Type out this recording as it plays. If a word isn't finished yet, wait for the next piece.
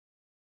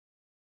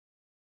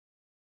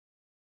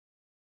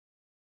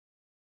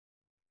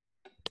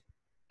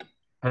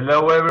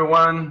Hello,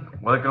 everyone.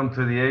 Welcome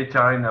to the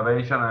HR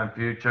Innovation and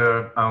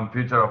Future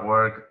of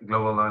Work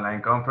Global Online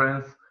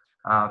Conference.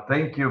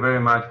 Thank you very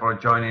much for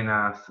joining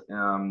us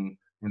in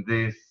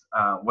this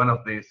one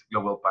of these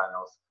global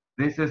panels.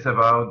 This is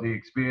about the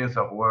experience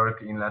of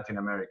work in Latin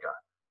America,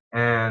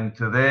 and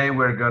today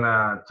we're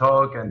gonna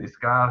talk and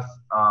discuss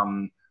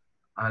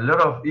a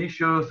lot of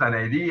issues and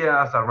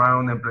ideas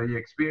around employee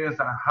experience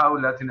and how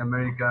Latin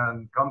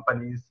American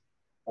companies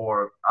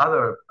or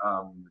other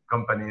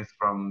companies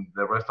from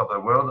the rest of the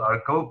world are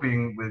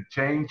coping with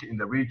change in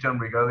the region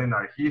regarding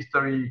our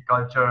history,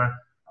 culture,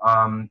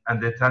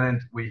 and the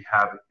talent we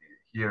have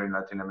here in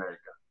Latin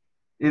America.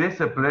 It is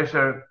a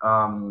pleasure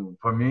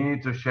for me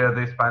to share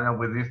this panel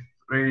with these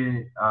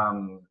three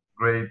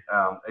great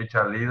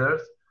HR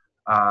leaders.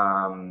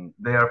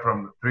 They are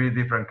from three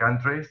different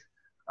countries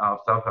of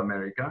South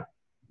America.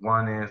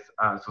 One is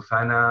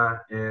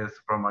Susana is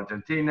from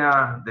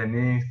Argentina,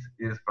 Denisse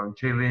is from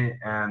Chile,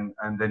 and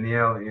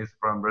Danielle is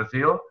from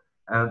Brazil.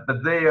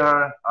 But they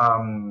are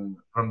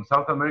from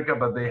South America,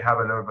 but they have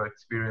a lot of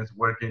experience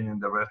working in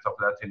the rest of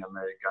Latin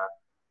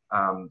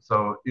America.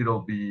 So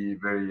it'll be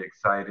very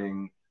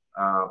exciting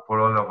for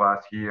all of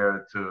us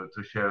here to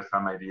share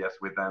some ideas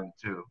with them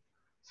too.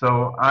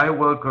 So I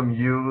welcome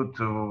you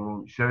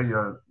to share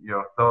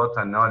your thoughts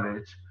and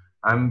knowledge.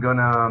 I'm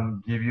gonna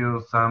give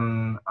you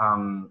some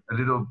a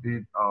little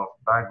bit of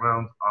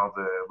background of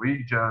the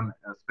region,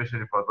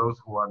 especially for those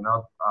who are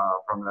not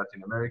from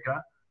Latin America,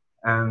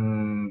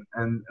 and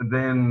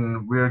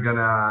then we're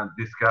gonna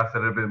discuss a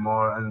little bit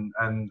more.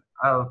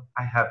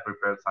 I have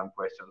prepared some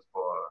questions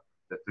for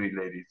the three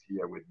ladies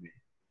here with me.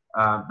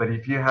 But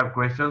if you have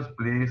questions,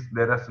 please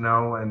let us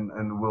know,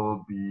 and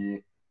we'll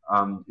be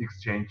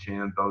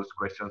exchanging those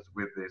questions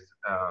with these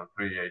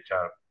three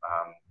HR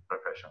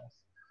professionals.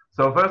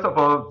 So first of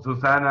all,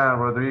 Susana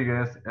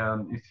Rodriguez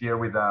is here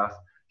with us.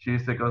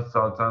 She's a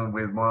consultant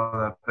with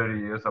more than 30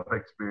 years of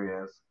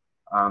experience.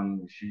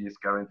 She is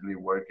currently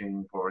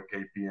working for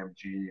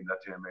KPMG in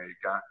Latin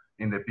America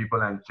in the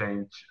People and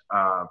Change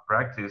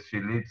practice. She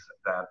leads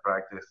that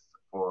practice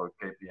for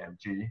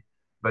KPMG,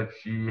 but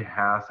she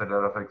has a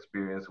lot of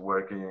experience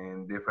working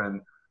in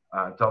different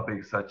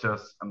topics such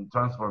as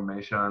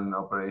transformation,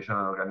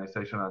 operational,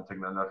 organizational,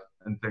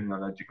 and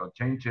technological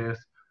changes,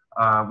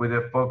 with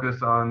a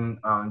focus on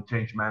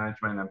change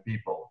management and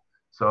people.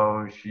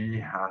 So she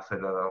has a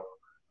lot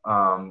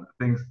of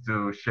things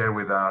to share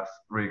with us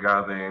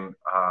regarding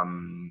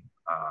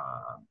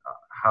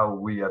how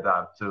we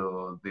adapt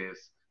to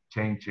these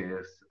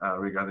changes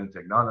regarding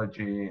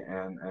technology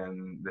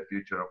and the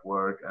future of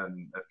work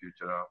and the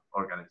future of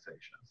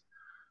organizations.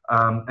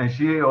 And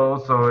she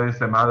also is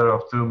a mother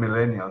of two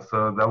millennials,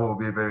 so that will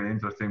be very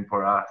interesting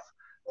for us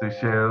to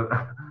share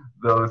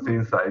those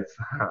insights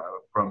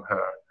from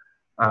her.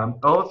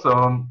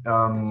 Also,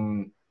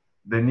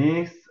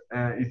 Denise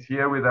is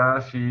here with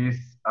us. She's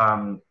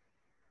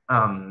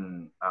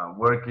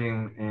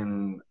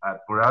working at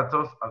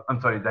Puratos. I'm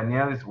sorry,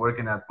 Danielle is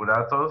working at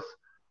Puratos.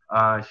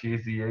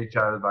 She's the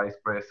HR vice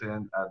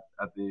president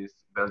at this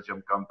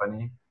Belgium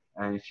company,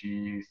 and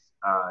she's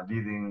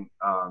leading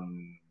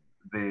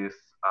this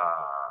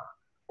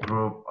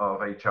group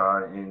of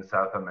HR in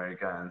South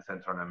America and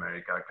Central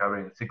America,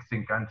 covering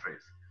 16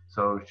 countries.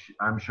 So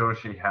I'm sure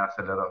she has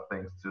a lot of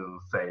things to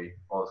say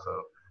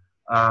also.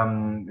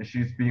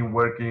 She's been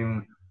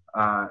working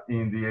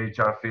in the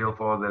HR field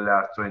for the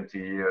last 20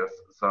 years.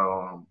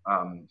 So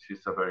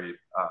she's a very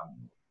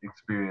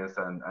experienced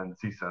and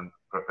seasoned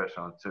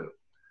professional too.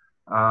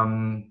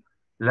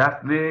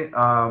 Lastly,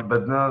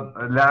 but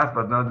not last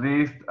but not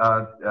least,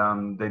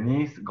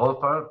 Denisse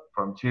Goldfarb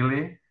from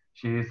Chile.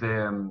 She is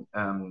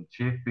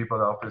Chief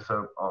People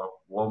Officer of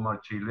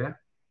Walmart Chile,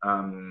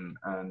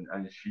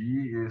 and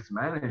she is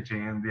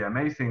managing the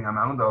amazing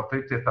amount of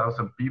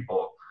 50,000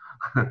 people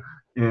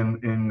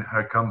in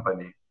her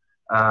company.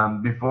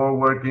 Before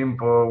working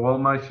for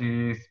Walmart,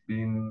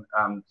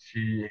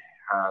 she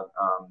had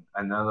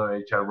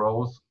another HR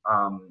roles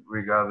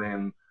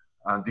regarding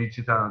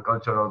digital and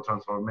cultural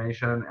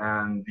transformation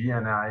and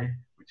D&I,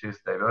 which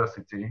is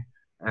diversity.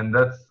 And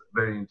that's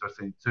very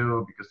interesting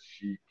too, because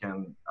she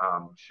can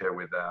share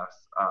with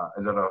us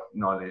a lot of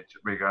knowledge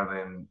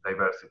regarding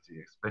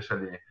diversity,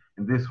 especially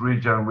in this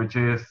region, which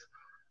is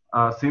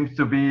seems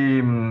to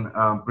be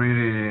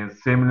pretty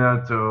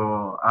similar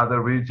to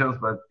other regions,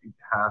 but it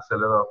has a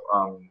lot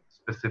of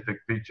specific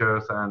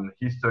features and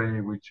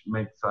history, which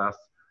makes us,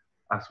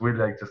 as we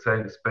like to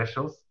say,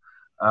 specials.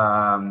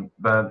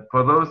 But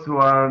for those who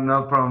are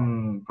not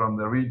from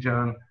the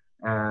region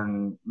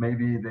and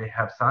maybe they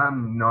have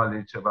some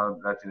knowledge about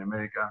Latin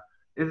America,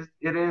 it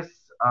is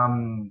I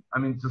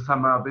mean, to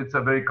sum up, it's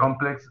a very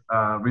complex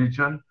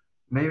region,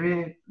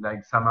 maybe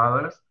like some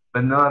others,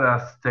 but not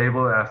as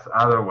stable as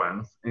other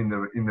ones in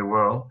the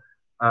world.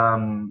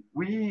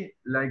 We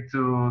like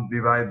to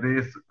divide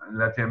this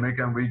Latin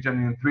American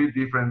region in three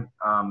different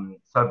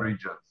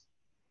subregions.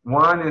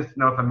 One is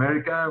North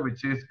America,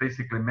 which is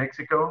basically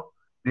Mexico.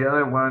 The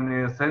other one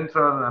is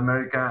Central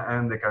America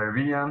and the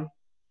Caribbean,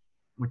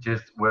 which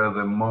is where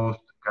the most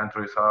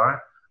countries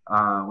are.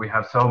 We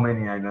have so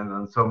many islands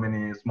and so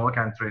many small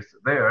countries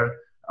there.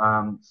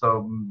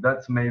 So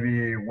that's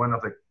maybe one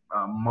of the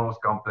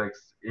most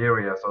complex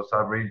areas or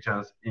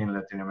sub-regions in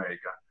Latin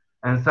America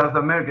and South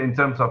America in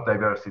terms of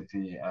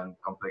diversity and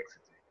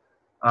complexity.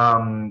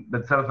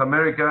 But South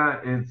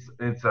America, it's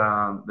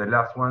the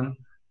last one,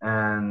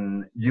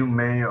 and you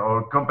may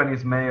or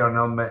companies may or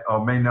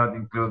not may not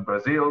include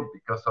Brazil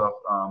because of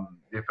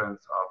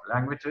difference of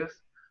languages.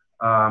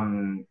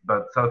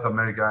 But South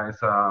America is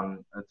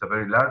it's a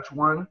very large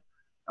one.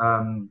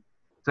 Um,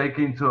 Take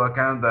into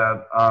account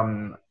that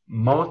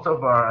most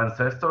of our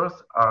ancestors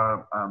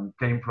are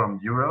came from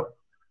Europe,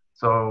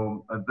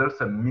 so there's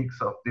a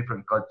mix of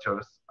different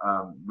cultures,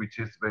 which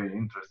is very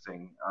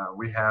interesting.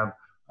 We have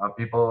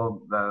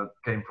people that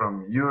came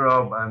from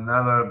Europe and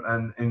other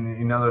and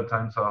in other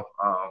times of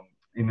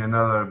in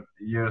another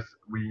years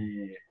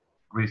we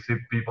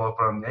received people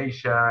from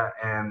Asia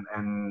and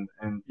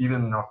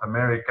even North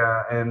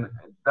America, and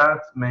that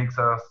makes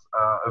us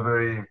a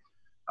very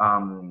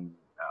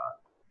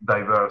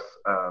diverse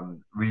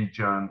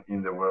region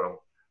in the world.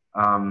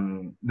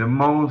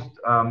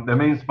 The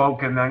main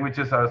spoken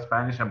languages are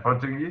Spanish and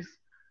Portuguese,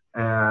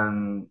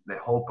 and the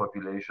whole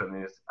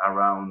population is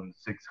around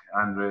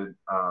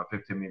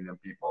 650 million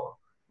people,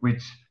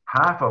 which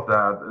half of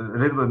that, a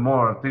little bit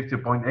more,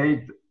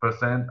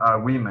 50.8% are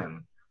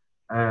women.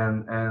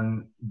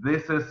 And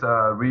this is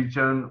a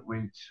region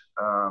which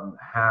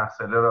has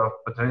a lot of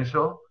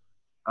potential,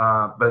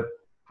 but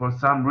for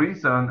some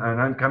reason,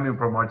 and I'm coming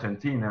from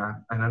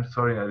Argentina, and I'm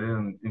sorry I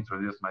didn't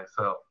introduce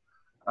myself.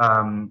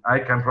 I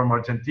come from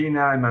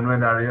Argentina. I'm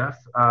Manuel Arias.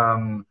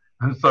 I'm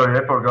sorry,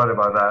 I forgot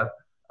about that.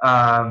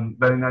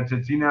 But in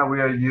Argentina,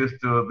 we are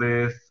used to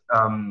this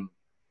um,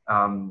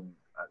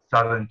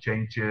 sudden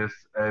changes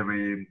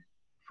every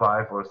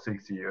 5 or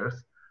 6 years,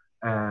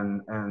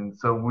 and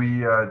so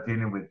we are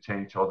dealing with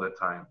change all the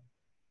time.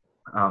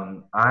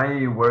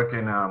 I work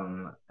in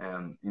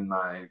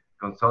my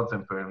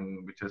consulting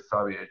firm, which is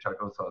Savvy HR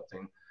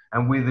Consulting,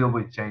 and we deal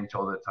with change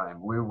all the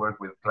time. We work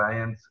with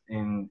clients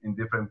in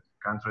different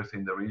countries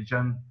in the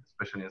region,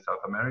 especially in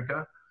South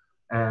America,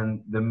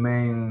 and the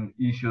main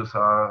issues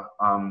are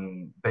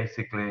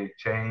basically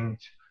change,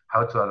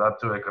 how to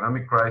adapt to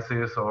economic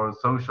crisis or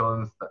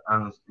social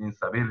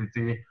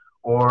instability,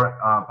 or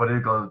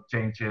political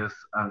changes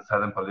and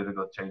sudden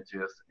political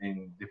changes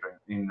in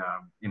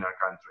our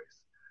countries.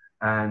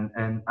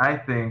 And I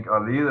think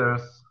our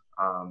leaders,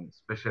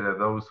 especially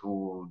those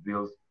who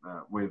deal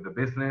with the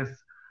business,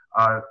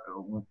 are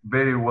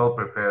very well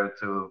prepared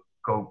to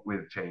cope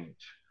with change.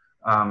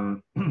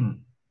 Um,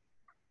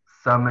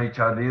 some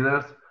HR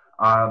leaders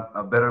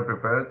are better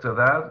prepared to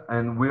that,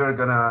 and we are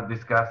gonna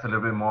discuss a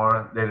little bit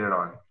more later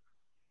on.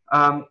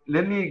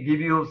 Let me give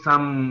you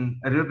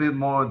a little bit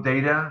more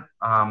data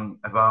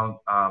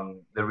about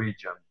the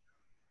region.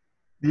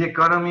 The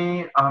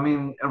economy, I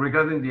mean,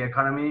 regarding the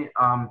economy,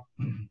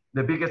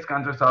 the biggest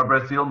countries are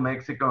Brazil,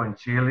 Mexico, and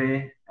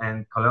Chile,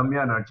 and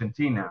Colombia and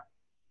Argentina.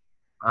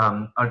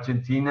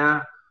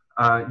 Argentina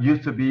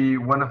used to be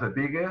one of the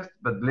biggest,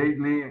 but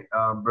lately,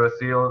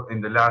 Brazil,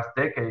 in the last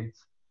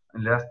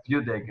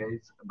few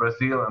decades,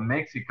 Brazil and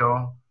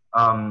Mexico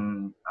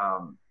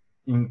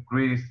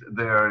increased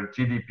their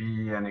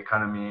GDP and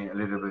economy a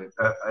little bit,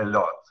 a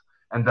lot.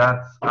 And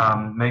that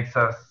makes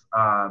us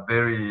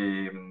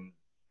very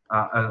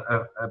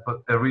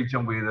a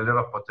region with a lot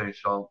of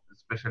potential,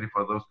 especially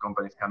for those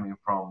companies coming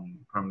from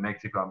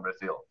Mexico and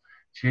Brazil.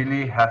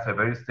 Chile has a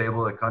very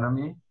stable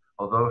economy,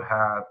 although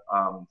had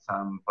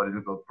some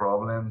political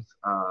problems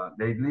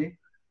lately.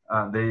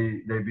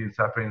 They've been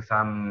suffering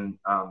some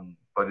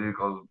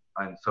political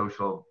and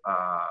social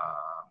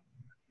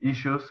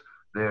issues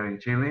there in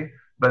Chile,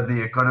 but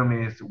the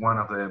economy is one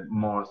of the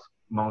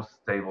most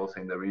stable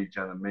in the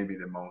region, and maybe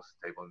the most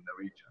stable in the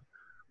region.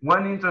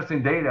 One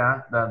interesting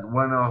data that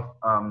one of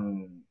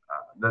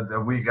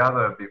that we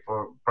gathered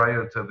before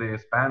prior to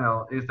this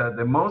panel is that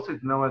the most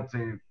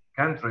innovative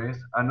countries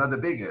are not the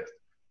biggest.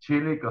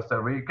 Chile,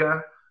 Costa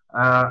Rica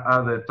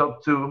are the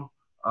top two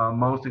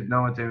most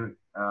innovative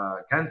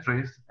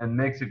countries, and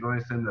Mexico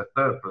is in the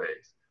third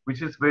place,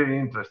 which is very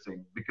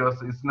interesting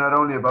because it's not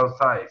only about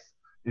size,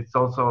 it's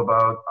also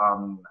about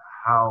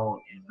how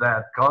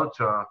that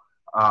culture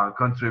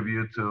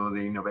contribute to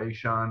the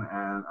innovation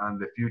and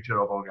the future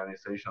of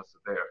organizations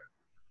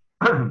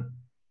there.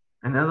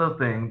 Another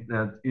thing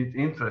that is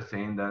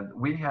interesting that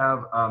we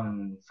have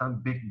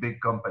some big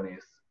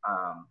companies.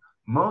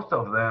 Most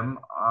of them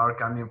are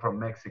coming from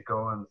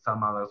Mexico and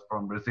some others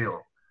from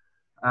Brazil.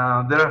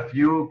 There are a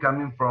few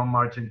coming from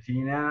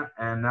Argentina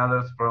and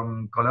others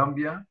from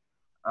Colombia,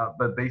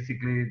 but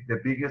basically the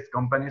biggest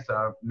companies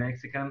are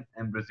Mexican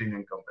and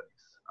Brazilian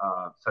companies,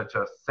 such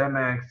as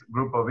Cemex,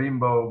 Grupo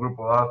Bimbo,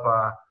 Grupo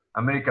Alfa,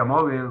 America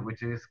Móvil,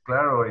 which is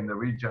Claro in the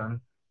region,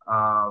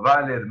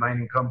 Vale, the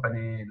mining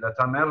company,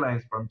 Latam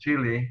Airlines from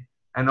Chile,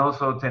 and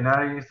also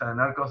Tenaris and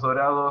Arcos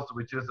Dorados,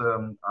 which is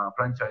a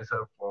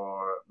franchiser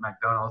for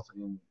McDonald's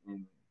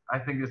I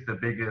think it's the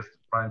biggest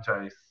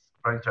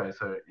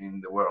franchisor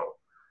in the world,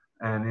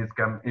 and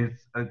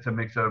it's a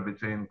mixture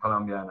between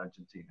Colombia and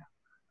Argentina.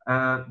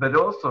 But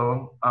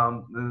also,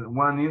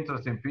 one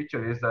interesting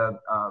feature is that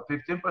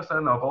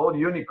 15% of all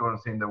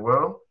unicorns in the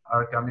world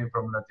are coming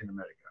from Latin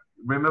America.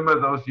 Remember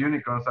those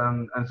unicorns,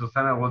 and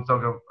Susana will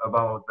talk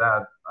about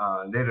that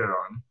later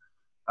on.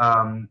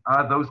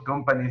 Are those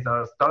companies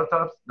are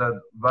startups that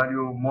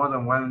value more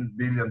than $1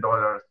 billion,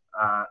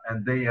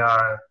 and they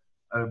are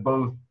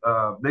both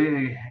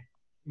they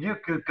you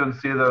could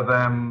consider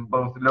them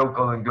both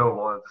local and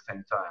global at the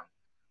same time.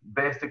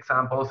 Best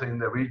examples in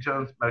the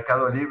regions: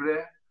 Mercado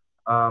Libre,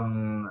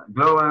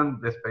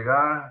 Globant,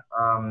 Despegar,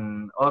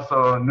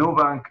 also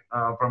Nubank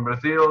from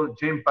Brazil,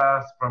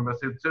 Gympass from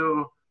Brazil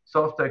too,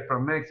 Softec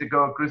from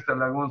Mexico, Crystal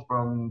Lagoons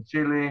from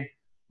Chile,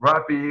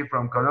 Rappi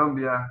from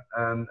Colombia,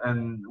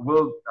 and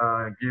we'll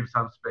give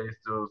some space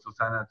to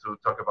Susana to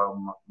talk about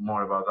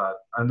more about that.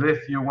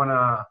 Unless you want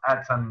to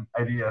add some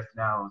ideas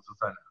now,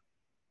 Susana.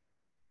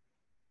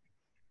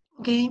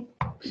 Okay.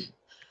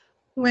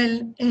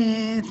 Well,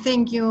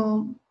 thank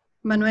you,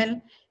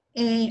 Manuel.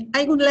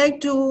 I would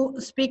like to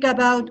speak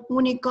about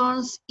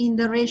unicorns in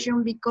the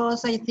region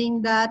because I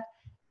think that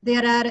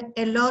there are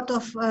a lot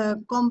of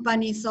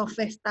companies of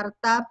a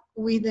startup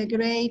with a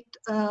great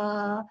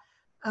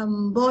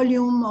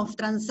volume of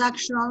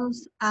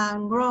transactions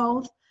and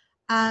growth.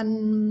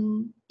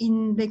 And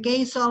in the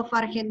case of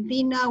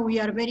Argentina, we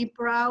are very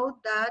proud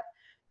that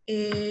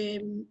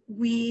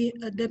we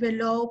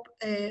developed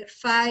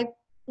 5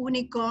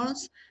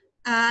 unicorns,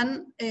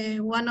 and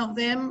one of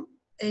them,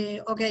 I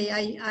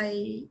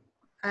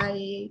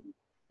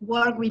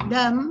work with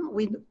them,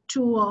 with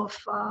 2 of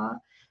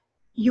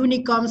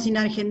unicorns in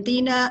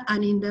Argentina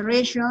and in the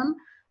region,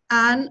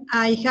 and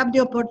I have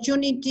the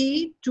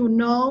opportunity to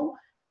know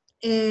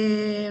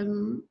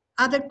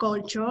other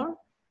culture,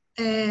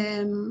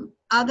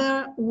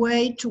 other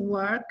way to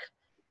work,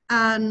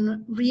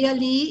 and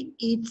really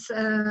it's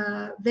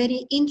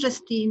very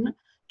interesting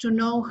to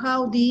know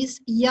how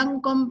these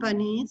young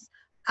companies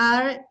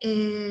are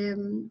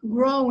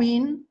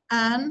growing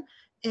and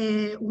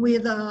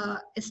with a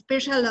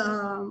special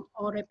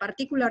or a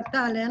particular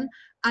talent,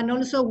 and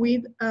also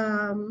with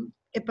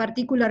a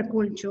particular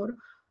culture.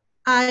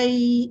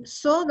 I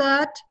saw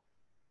that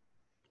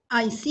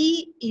I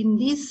see in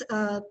this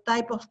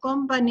type of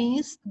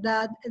companies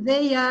that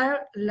they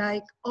are,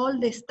 like all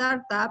the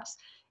startups,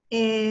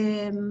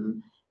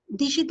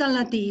 digital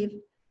native.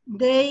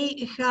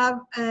 They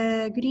have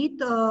a great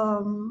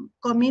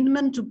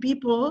commitment to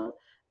people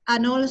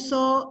and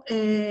also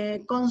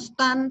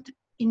constant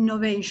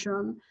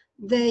innovation.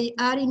 They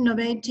are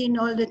innovating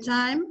all the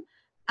time,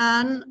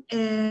 and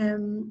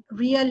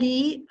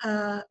really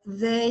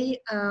they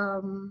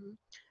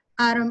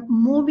are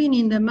moving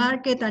in the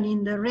market and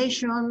in the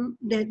region.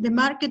 The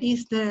market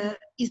is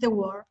the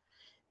world.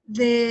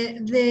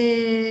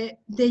 The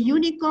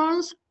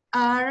unicorns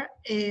are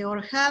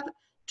or have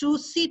 2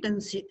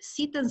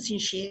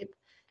 citizenship.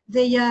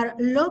 They are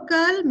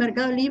local.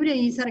 Mercado Libre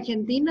is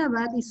Argentina,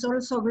 but it's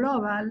also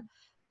global.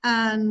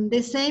 And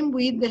the same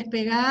with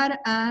Despegar,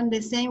 and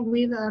the same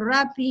with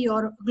Rappi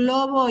or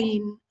Globo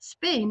in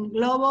Spain.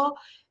 Globo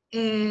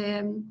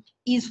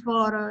is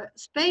for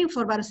Spain,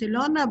 for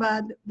Barcelona,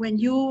 but when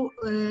you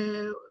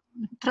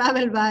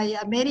travel by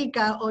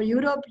America or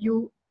Europe,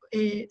 you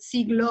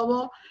see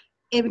Globo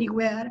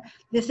everywhere.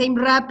 The same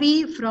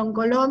Rappi from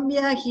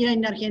Colombia, here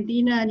in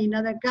Argentina and in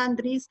other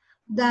countries.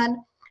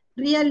 Then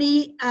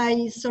really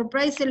I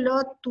surprised a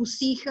lot to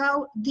see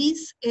how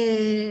these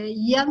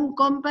young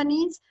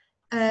companies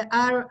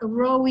are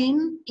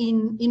growing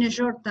in a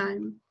short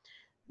time.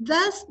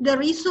 That's the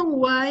reason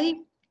why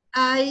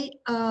I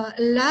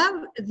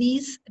love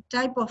this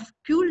type of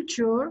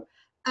culture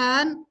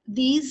and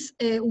this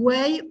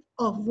way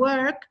of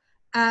work,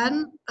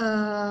 and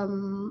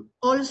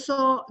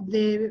also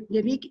the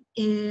big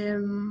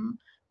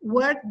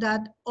work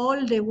that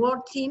all the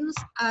work teams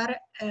are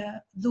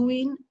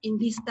doing in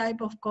this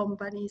type of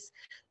companies.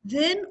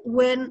 Then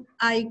when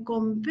I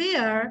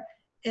compare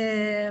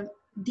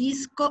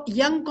these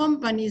young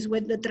companies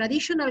with the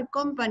traditional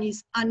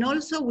companies and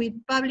also with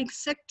public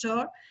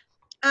sector,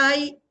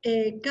 I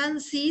can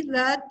see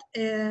that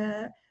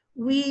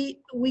we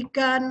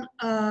can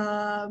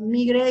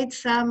migrate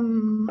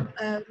some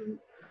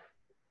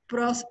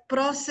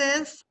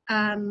process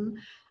and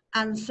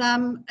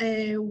some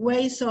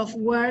ways of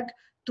work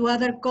to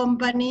other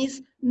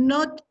companies,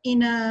 not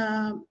in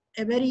a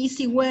very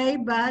easy way,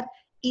 but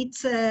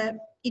it's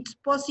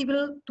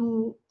possible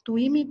to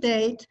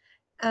imitate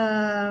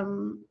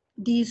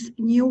this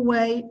new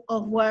way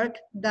of work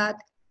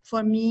that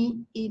for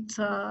me it's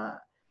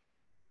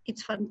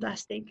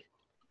fantastic.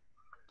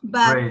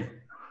 But great.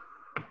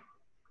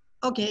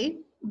 Okay,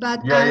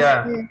 but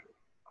Yeah.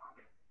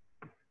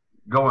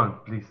 Go on,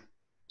 please.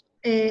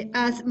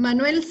 As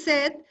Manuel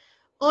said,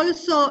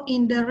 also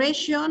in the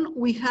region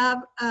we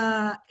have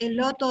a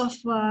lot of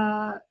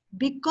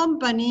big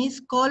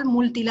companies called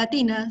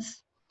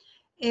multilatinas.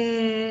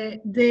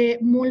 The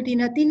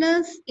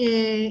multilatinas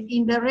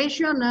in the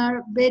region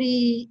are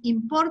very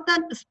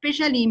important,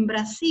 especially in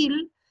Brazil.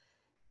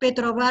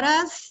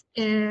 Petrobras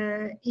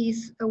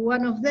is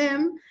one of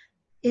them.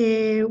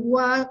 We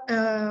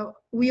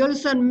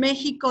also in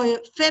Mexico,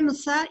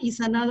 FEMSA is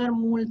another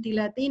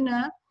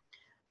multi-Latina.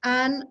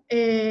 And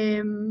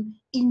in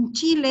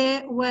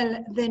Chile,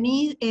 well,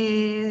 Denise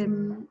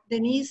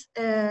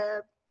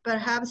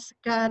perhaps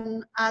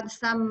can add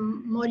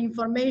some more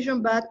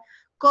information, but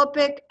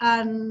COPEC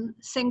and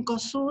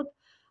Cencosud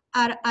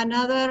are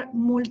another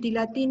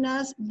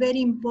multi-Latinas,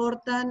 very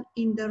important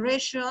in the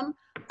region,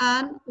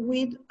 and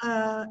with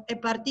a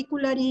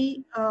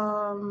particularly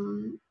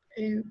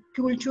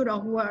culture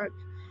of work.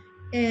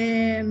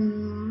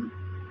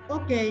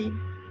 Okay.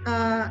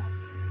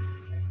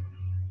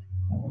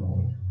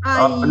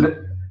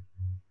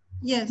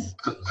 Yes.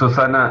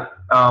 Susana,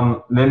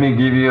 let me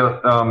give you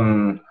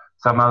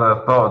some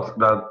other thoughts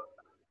that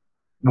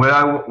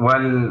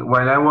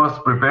while I was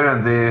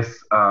preparing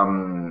this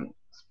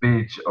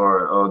speech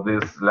or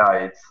these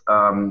slides,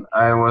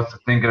 I was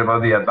thinking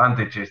about the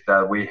advantages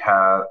that we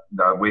have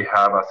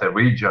as a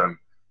region,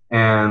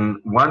 and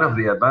one of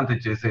the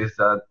advantages is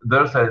that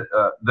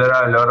there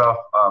are a lot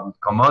of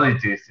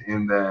commodities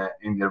in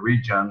the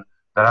region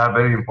that are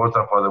very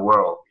important for the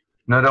world.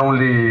 Not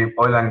only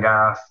oil and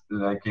gas,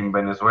 like in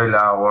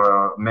Venezuela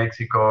or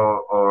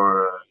Mexico,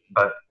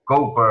 but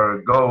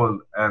copper,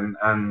 gold,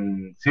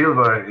 and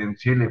silver in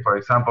Chile, for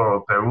example,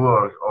 or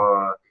Peru,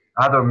 or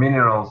other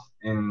minerals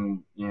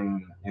in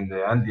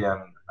the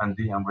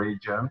Andean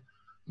region,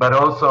 but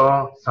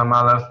also some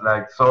others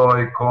like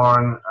soy,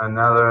 corn, and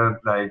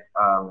other like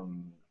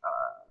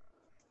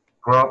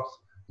crops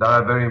that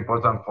are very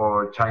important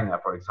for China,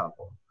 for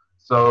example.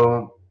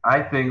 So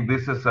I think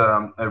this is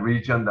a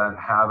region that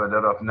have a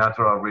lot of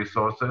natural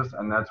resources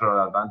and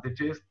natural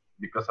advantages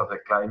because of the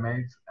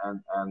climate,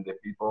 and the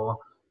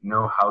people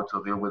know how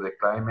to deal with the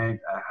climate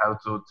and how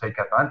to take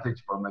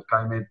advantage from the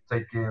climate,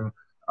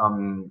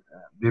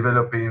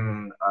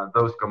 developing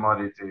those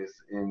commodities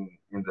in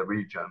the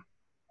region.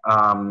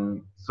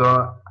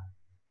 So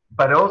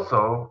but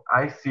also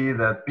I see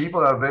that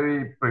people are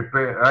very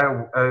prepared,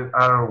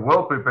 are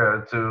well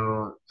prepared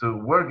to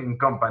work in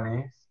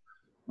companies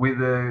with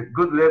a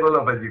good level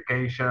of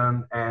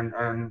education,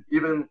 and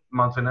even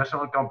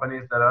multinational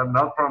companies that are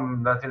not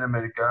from Latin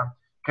America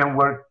can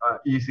work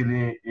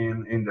easily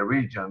in the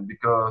region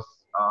because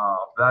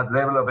of that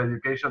level of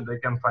education. They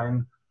can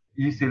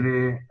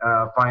easily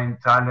find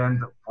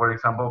talent, for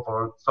example,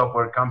 for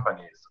software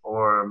companies.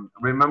 Or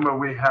remember,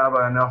 we have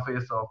an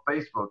office of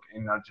Facebook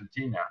in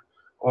Argentina,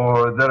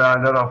 or there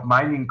are a lot of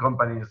mining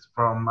companies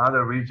from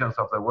other regions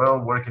of the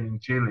world working in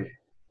Chile,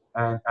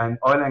 and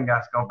oil and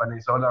gas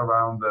companies all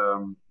around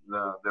the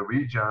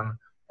region,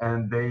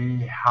 and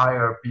they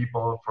hire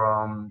people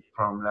from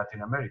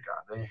Latin America.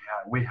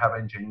 We have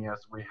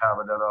engineers, we have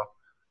a lot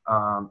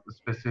of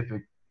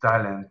specific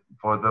talent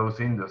for those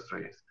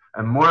industries.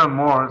 And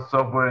more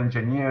software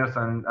engineers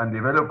and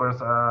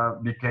developers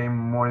became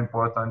more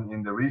important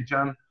in the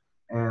region,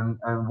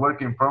 and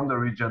working from the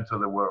region to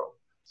the world.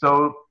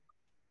 So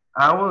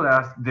I will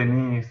ask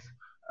Denise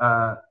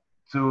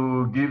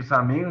to give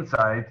some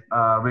insight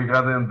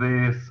regarding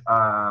this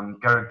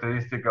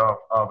characteristic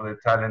of the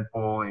talent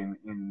pool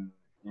in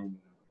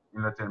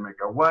Latin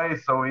America. Why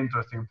is so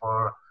interesting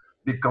for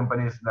big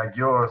companies like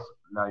yours,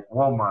 like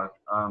Walmart,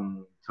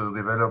 to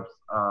develop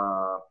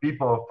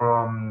people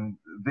from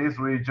this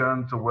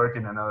region to work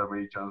in another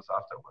regions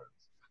afterwards?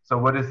 So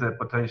what is the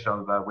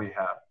potential that we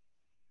have?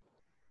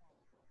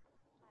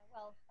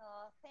 Well,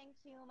 thank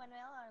you,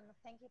 Manuel, and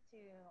thank you to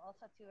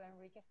also to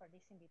Enrique for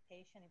this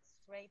invitation. It's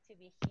great to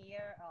be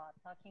here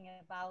talking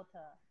about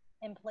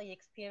employee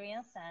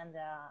experience and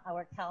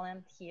our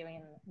talent here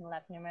in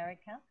Latin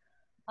America.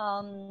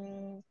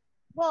 I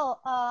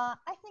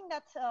think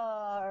that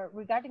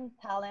regarding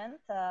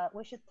talent,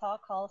 we should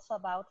talk also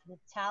about the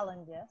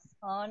challenges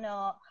on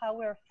how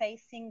we're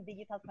facing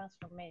digital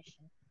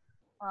transformation.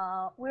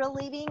 We're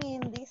living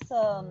in this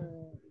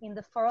in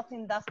the fourth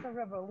industrial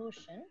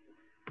revolution,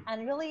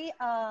 and really,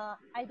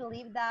 I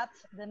believe that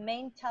the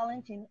main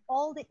challenge in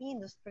all the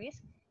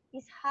industries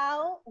is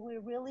how we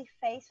really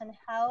face and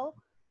how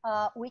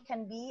we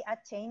can be a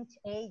change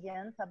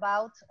agent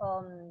about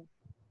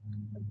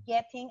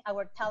getting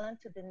our talent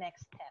to the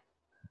next step.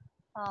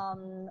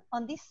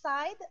 On this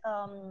side,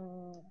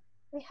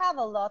 we have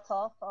a lot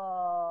of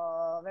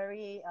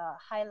very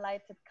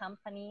highlighted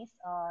companies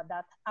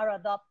that are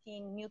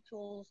adopting new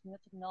tools, new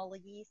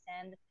technologies,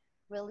 and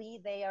really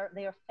they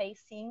are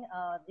facing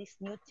these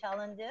new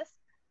challenges,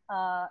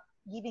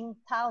 giving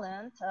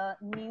talent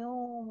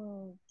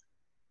new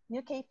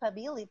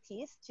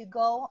capabilities to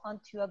go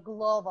onto a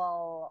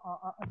global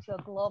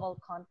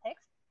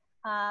context.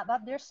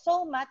 But there's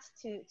so much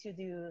to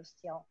do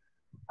still.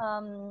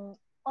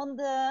 On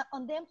the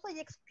employee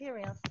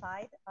experience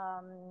side,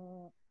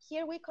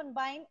 here we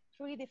combine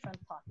three different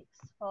topics.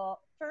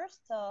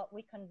 First,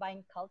 we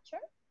combine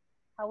culture,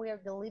 how we are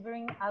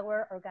delivering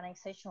our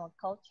organizational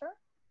culture.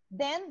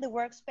 Then the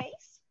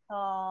workspace,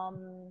 how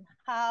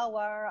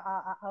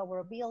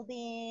our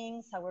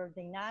buildings, our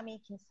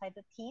dynamic inside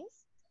the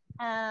teams.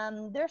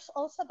 And there's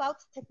also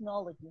about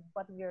technology,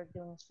 what we are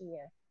doing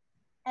here.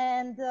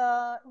 And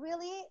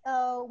really,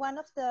 one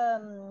of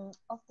the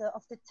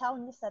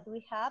challenges that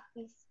we have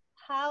is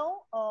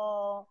how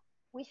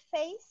we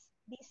face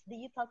this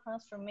digital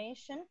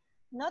transformation,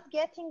 not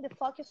getting the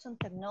focus on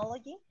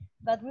technology,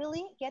 but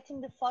really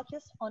getting the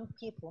focus on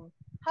people.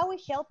 How we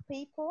help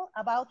people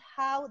about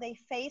how they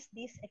face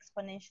these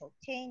exponential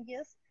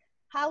changes,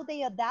 how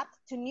they adapt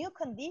to new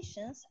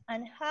conditions,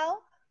 and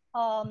how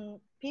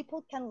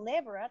people can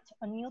leverage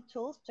on new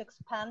tools to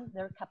expand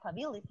their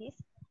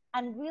capabilities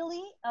and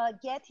really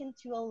get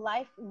into a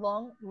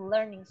lifelong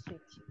learning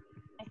switch.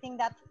 I think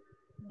that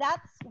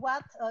that's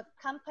what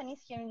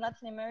companies here in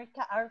Latin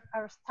America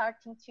are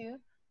starting to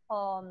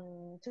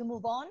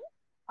move on.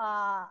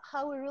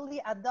 How we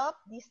really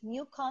adopt this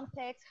new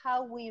context,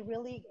 how we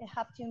really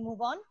have to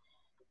move on.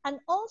 And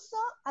also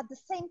at the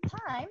same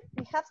time,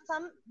 we have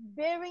some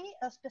very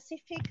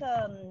specific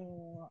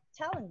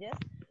challenges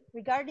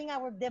regarding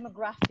our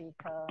demographic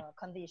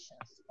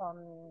conditions.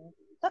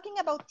 Talking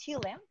about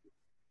Chile,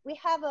 we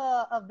have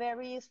a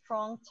very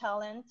strong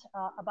talent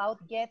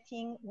about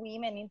getting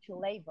women into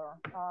labor.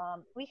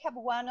 We have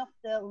one of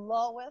the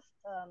lowest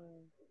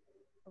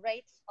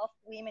rates of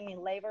women in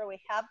labor. We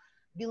have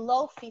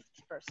below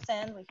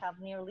 50%. We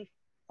have nearly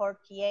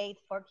 48,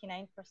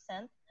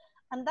 49%.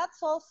 And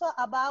that's also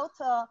about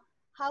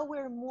how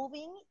we're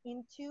moving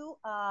into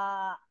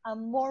a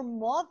more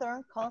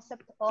modern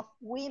concept of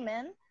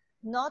women,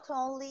 not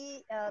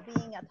only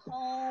being at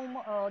home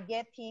or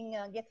getting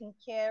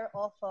care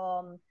of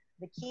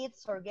the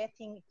kids or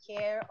getting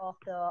care of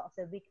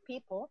the big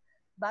people,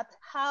 but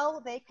how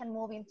they can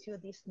move into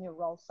this new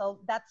role. So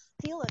that's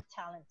still a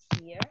challenge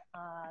here.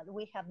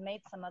 We have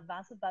made some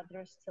advances, but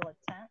there's still a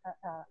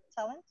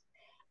challenge.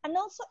 And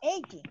also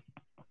aging.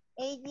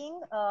 Aging,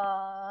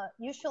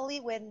 usually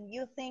when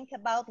you think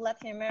about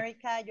Latin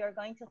America, you're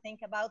going to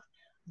think about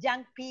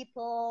young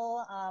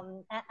people,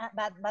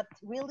 but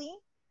really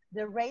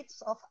the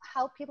rates of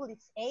how people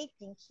is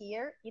aging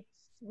here,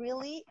 it's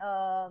really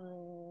a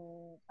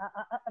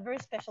very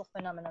special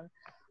phenomenon.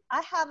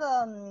 I have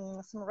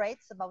some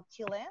rates about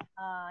Chile.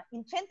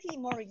 In 20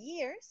 more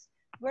years,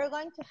 we're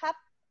going to have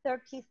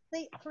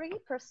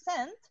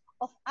 33%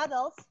 of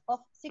adults of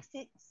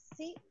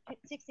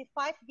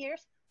 65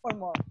 years or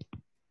more.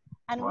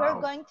 And wow, we're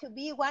going to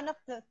be one of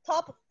the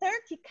top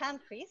 30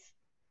 countries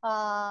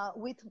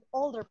with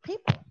older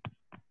people.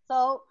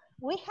 So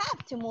we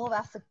have to move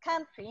as a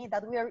country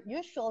that we are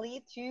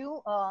usually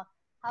to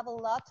have a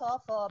lot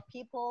of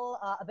people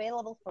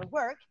available for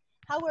work.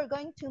 How we're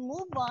going to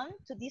move on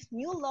to this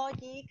new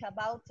logic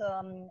about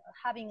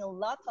having a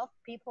lot of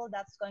people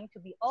that's going to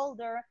be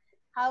older,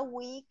 how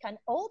we can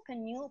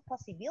open new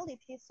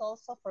possibilities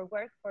also for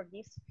work for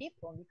these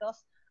people,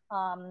 because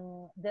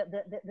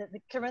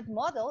the current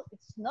model,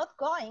 it's not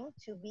going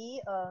to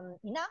be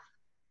enough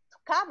to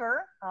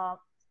cover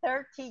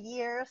 30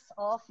 years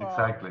of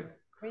exactly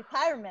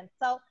retirement.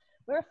 So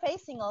we're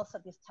facing also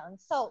this challenge.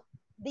 So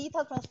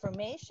digital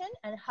transformation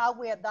and how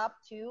we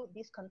adapt to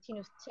this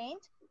continuous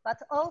change, but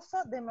also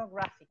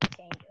demographic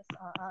changes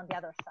on the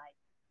other side.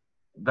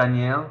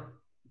 Danielle,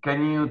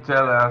 can you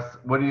tell us,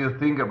 what do you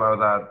think about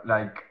that?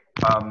 Like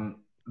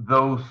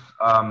those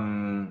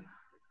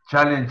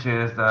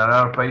challenges that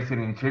are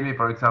facing in Chile,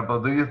 for example,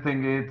 do you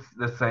think it's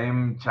the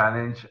same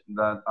challenge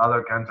that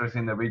other countries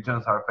in the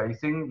regions are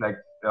facing? Like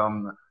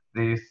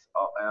this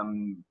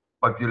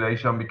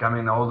population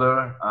becoming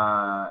older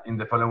in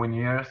the following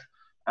years,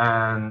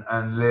 and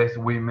less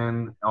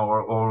women,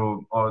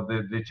 or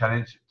the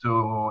challenge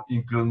to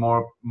include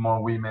more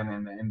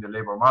women in the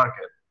labor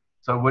market.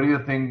 So what do you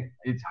think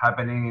is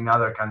happening in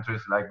other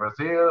countries like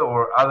Brazil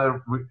or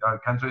other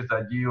countries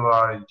that you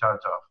are in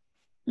charge of?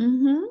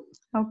 Mm-hmm.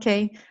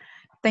 Okay,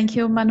 thank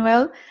you,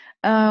 Manuel.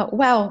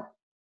 Well,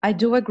 I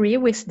do agree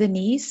with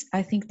Denisse.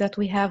 I think that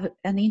we have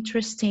an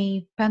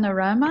interesting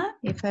panorama,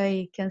 if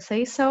I can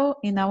say so,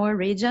 in our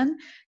region.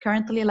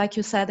 Currently, like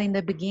you said in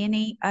the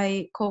beginning,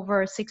 I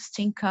cover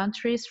 16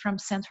 countries from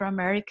Central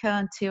America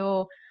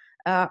until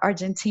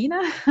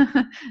Argentina,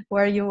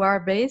 where you are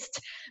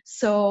based.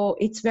 So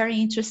it's very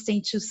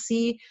interesting to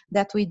see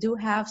that we do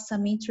have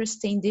some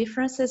interesting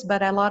differences,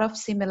 but a lot of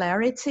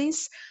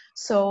similarities.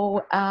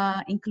 So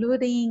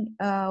including,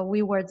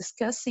 we were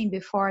discussing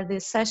before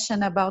this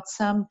session about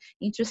some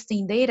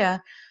interesting data.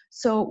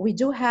 So we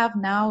do have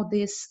now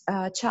this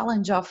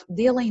challenge of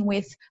dealing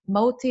with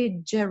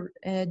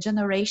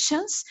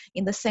multi-generations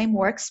in the same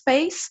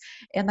workspace.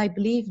 And I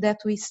believe that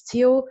we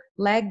still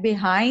lag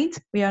behind.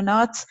 We are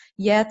not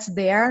yet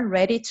there,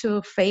 ready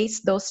to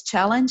face those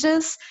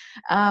challenges.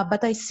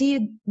 But I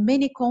see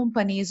many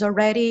companies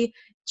already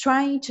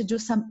trying to do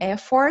some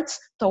efforts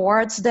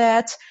towards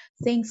that.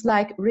 Things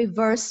like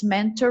reverse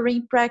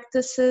mentoring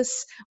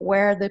practices,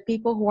 where the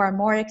people who are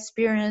more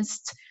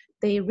experienced,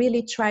 they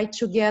really try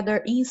to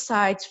gather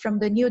insights from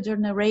the new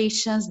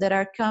generations that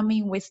are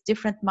coming with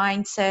different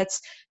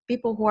mindsets,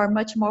 people who are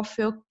much more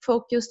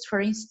focused, for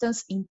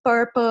instance, in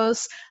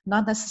purpose,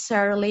 not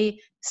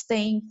necessarily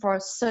staying for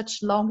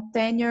such long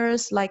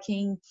tenures like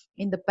in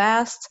the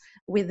past,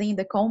 within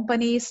the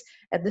companies,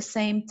 at the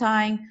same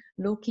time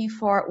looking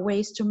for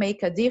ways to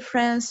make a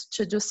difference,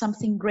 to do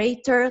something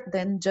greater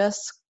than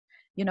just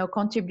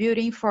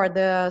contributing for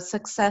the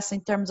success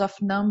in terms of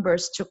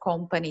numbers to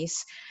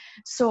companies.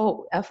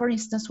 So for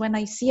instance, when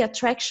I see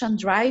attraction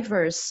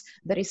drivers,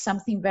 that is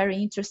something very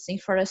interesting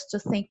for us to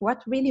think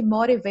what really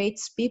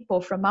motivates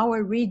people from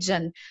our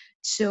region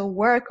to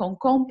work on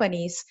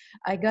companies.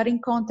 I got in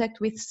contact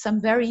with some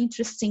very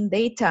interesting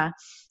data,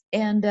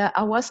 and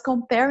I was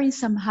comparing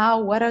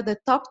somehow what are the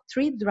top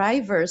 3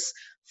 drivers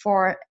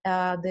for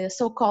the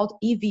so-called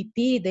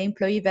EVP, the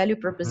employee value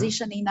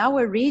proposition in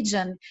our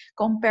region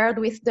compared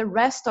with the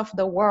rest of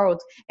the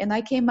world. And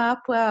I came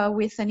up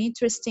with an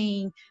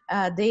interesting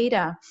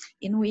data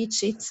in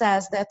which it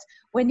says that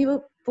when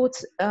you put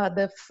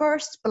the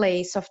first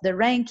place of the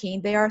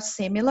ranking, they are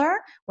similar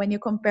when you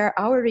compare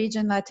our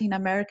region, Latin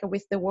America,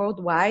 with the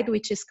worldwide,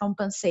 which is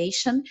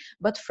compensation.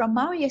 But from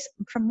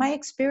my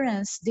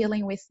experience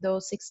dealing with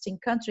those 16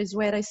 countries,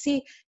 what I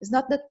see is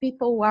not that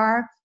people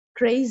are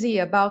crazy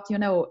about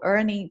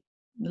earning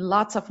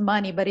lots of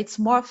money, but it's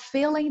more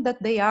feeling that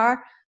they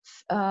are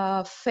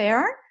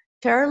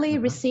fairly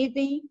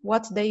receiving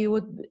what they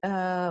would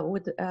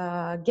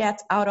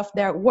get out of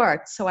their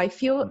work. So I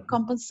feel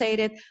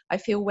compensated, I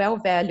feel well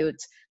valued.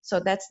 So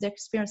that's the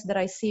experience that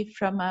I see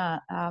from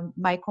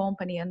my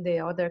company and the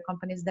other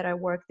companies that I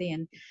worked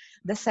in.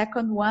 The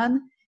second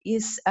one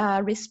is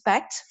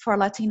respect for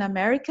Latin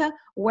America,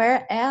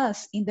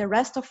 whereas in the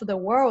rest of the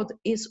world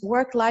is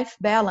work-life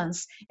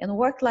balance. And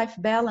work-life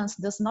balance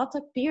does not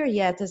appear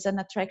yet as an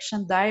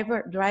attraction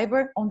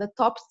driver on the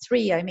top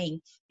 3,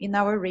 in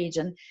our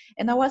region.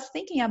 And I was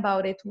thinking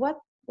about it,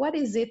 what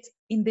is it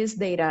in this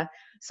data?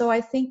 So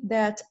I think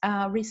that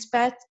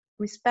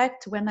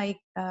respect, when I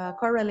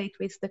correlate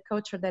with the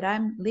culture that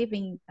I'm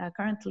living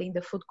currently in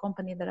the food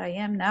company that I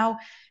am now,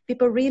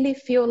 people really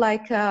feel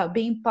like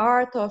being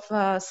part of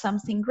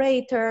something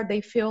greater. They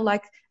feel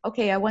like,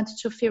 okay, I want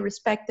to feel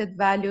respected,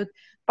 valued,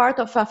 part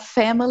of a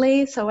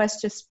family, so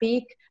as to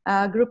speak,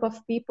 a group of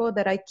people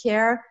that I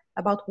care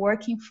about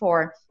working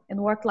for.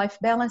 And work-life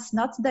balance,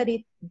 not that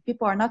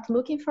people are not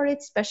looking for it,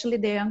 especially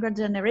the younger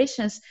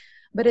generations,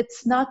 but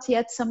it's not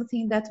yet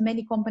something that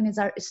many companies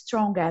are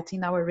strong at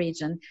in our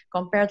region,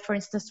 compared, for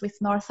instance, with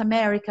North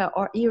America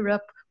or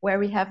Europe, where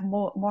we have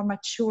more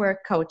mature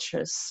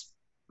cultures.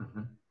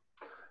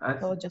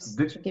 So just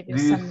to give you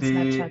some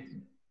snapshot.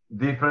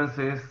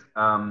 Differences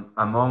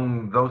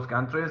among those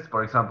countries?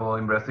 For example,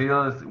 in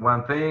Brazil is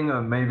one thing,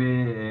 or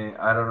maybe,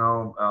 I don't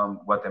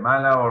know,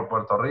 Guatemala or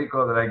Puerto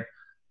Rico, they're like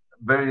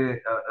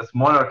very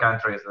smaller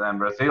countries than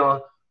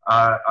Brazil.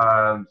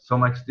 Are so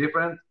much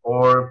different,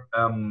 or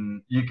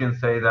you can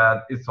say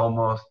that it's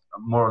almost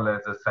more or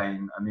less the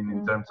same,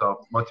 in terms of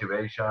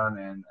motivation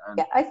and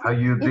how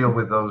you deal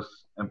with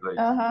those employees?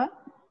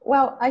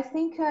 Well, I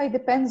think it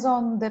depends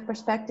on the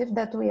perspective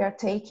that we are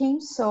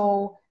taking.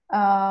 So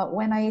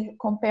when I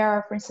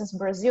compare, for instance,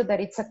 Brazil,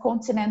 that it's a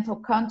continental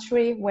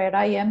country where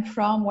I am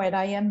from, where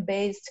I am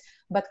based,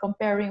 but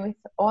comparing with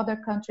other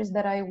countries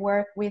that I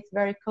work with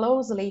very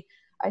closely,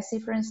 I see,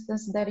 for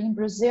instance, that in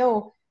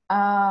Brazil,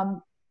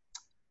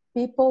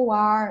 people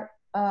are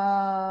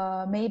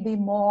maybe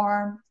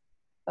more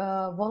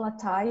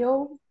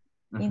volatile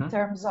in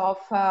terms of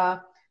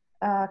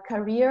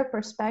career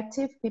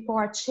perspective. People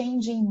are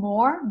changing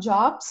more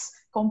jobs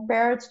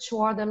compared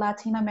to other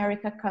Latin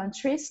America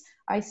countries.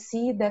 I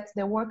see that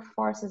the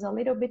workforce is a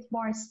little bit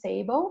more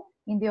stable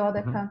in the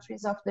other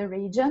countries of the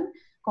region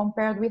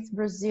compared with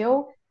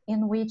Brazil,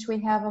 in which we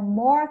have a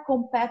more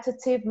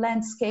competitive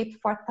landscape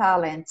for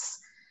talents.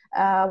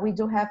 We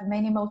do have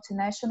many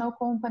multinational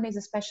companies,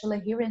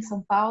 especially here in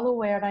São Paulo,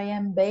 where I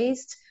am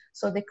based.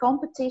 So the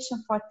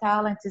competition for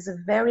talent is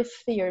very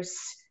fierce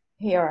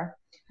here.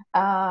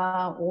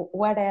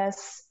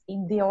 Whereas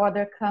in the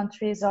other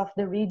countries of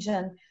the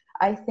region,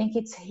 I think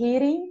it's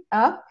heating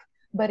up,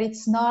 but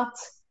it's not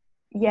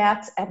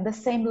yet at the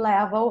same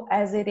level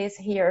as it is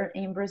here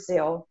in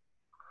Brazil.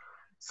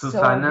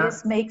 Susana? So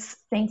this makes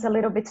things a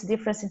little bit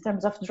different in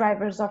terms of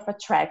drivers of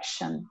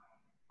attraction,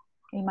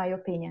 in my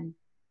opinion.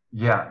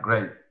 Yeah,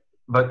 great.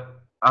 But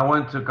I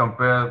want to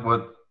compare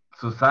what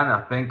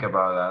Susana thinks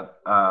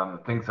about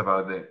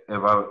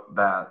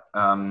that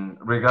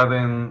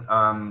regarding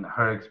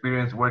her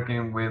experience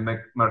working with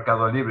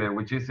Mercado Libre,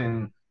 which is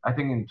I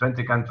think in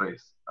 20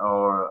 countries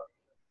or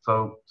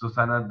so.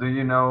 Susana, do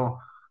you know?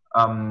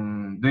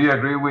 Do you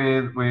agree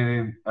with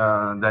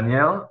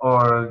Danielle,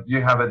 or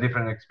you have a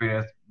different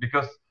experience?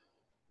 Because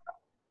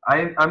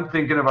I'm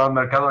thinking about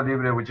Mercado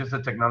Libre, which is a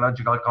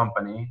technological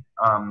company,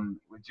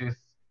 which is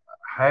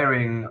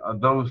hiring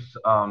those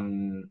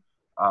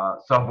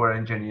software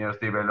engineers,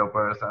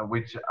 developers,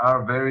 which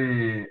are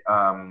very,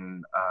 a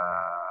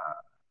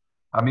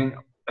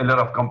lot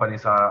of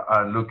companies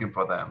are looking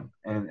for them,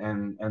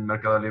 and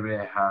Mercado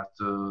Libre has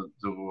to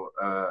do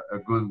a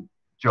good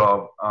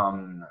job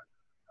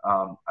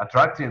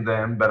attracting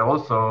them, but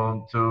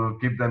also to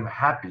keep them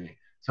happy.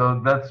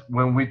 So that's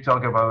when we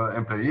talk about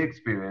employee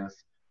experience.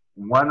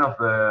 One of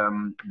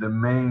the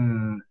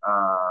main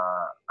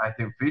I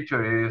think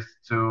future is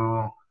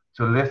to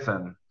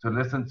listen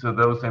to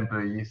those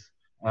employees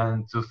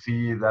and to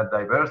see that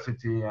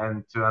diversity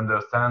and to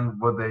understand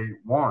what they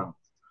want.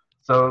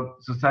 So,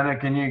 Susana,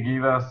 can you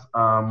give us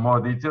more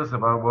details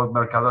about what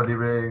Mercado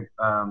Libre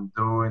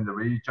do in the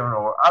region,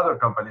 or other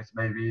companies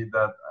maybe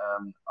that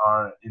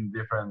are in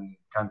different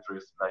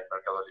countries like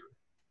Mercado Libre?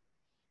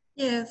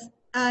 Yes,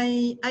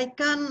 I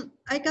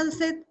can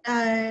say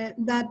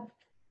that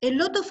a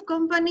lot of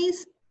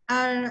companies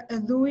are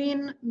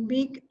doing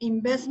big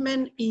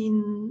investment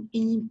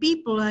in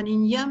people and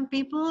in young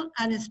people,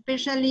 and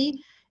especially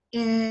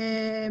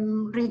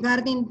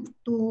regarding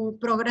to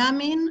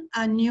programming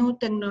and new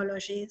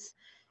technologies.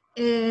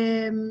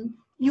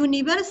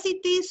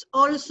 Universities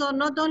also,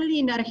 not only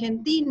in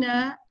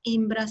Argentina,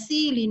 in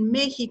Brazil, in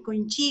Mexico,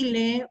 in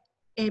Chile,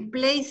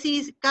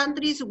 places,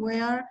 countries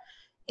where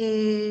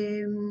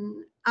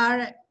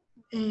are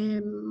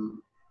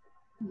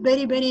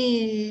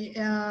very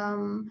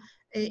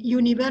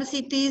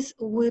universities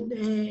with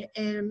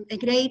a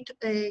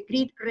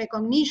great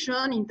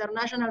recognition,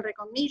 international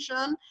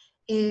recognition,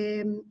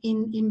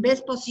 in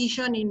best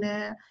position in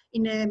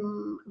a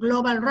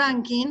global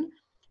ranking,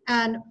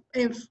 and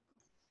if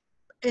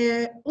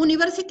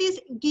universities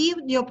give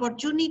the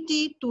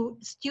opportunity to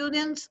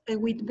students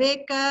with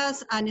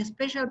becas and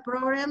special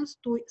programs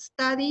to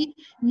study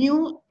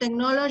new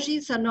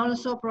technologies and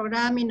also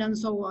programming and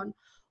so on.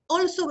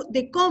 Also,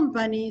 the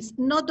companies,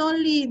 not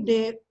only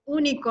the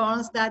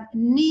unicorns that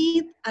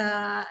need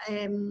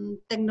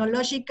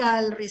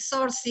technological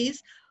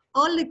resources,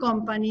 all the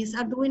companies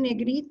are doing a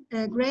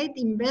great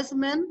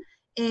investment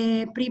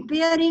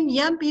preparing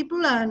young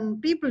people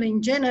and people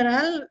in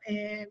general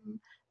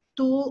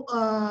to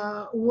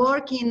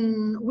work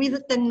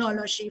with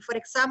technology. For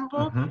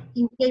example,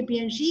 in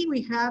KPMG,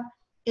 we have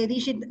a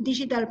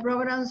digital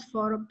programs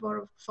for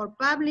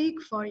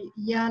public, for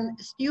young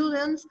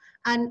students,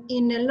 and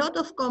in a lot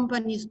of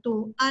companies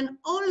too. And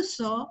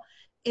also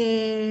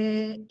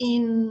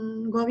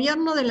in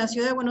Gobierno de la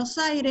Ciudad de Buenos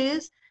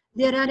Aires,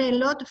 there are a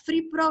lot of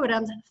free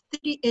programs,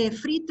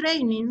 free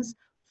trainings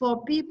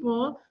for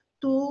people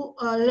to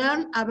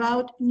learn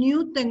about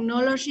new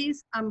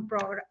technologies and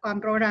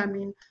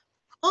programming.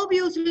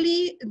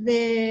 Obviously,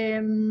 the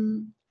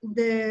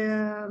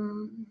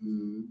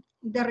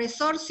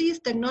resources,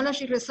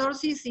 technology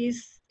resources,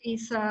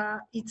 it's a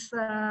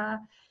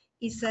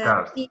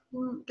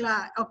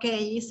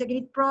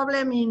great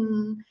problem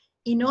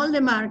in all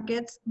the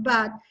markets.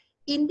 But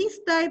in this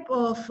type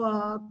of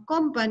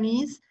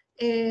companies,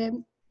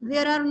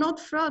 there are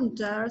not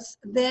frontiers.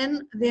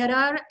 Then there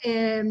are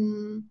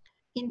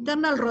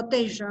internal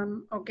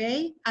rotation,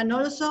 okay, and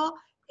also.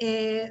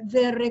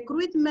 The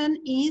recruitment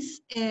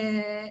is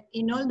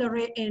in all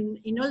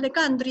the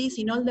countries,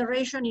 in all the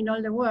region, in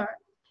all the world.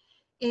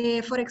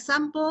 For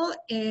example,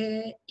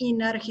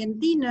 in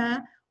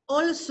Argentina,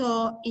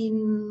 also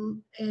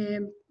in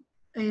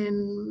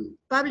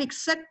public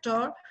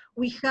sector,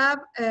 we have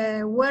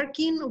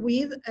working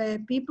with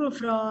people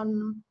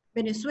from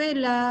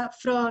Venezuela,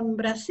 from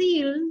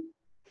Brazil,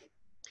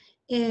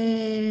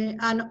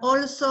 and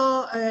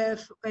also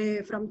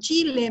from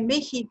Chile,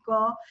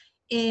 Mexico.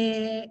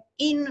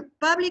 In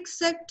public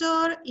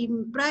sector,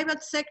 in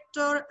private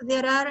sector,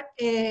 there are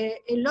a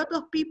lot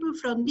of people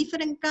from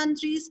different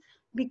countries,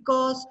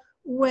 because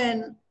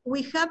when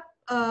we have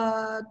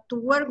to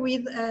work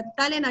with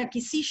talent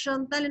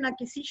acquisition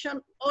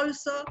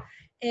also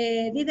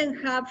didn't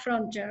have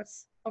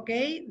frontiers,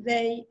 okay?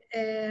 They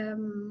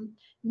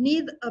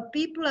need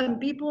people, and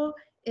people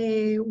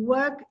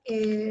work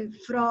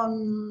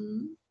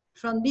from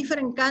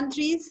different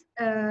countries,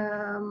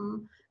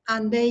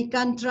 and they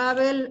can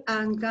travel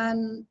and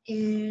can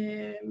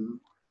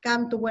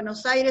come to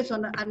Buenos Aires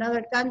or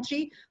another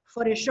country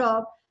for a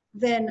job.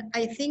 Then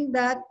I think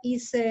that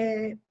is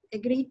a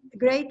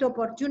great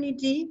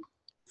opportunity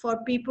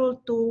for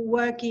people to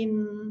work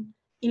in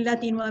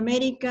Latin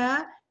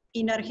America.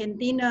 In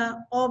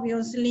Argentina,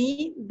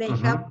 obviously, they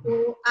have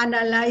to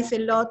analyze a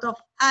lot of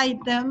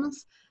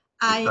items.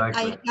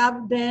 I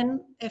have then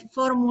a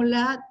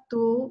formula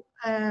to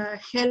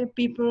help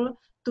people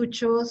to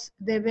choose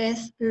the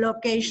best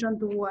location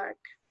to work.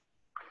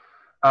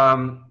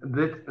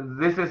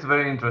 This is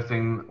very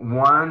interesting.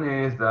 One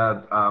is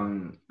that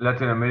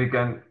Latin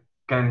American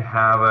can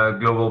have a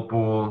global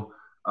pool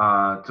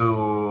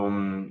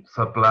to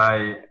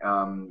supply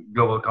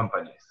global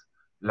companies,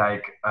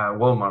 like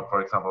Walmart,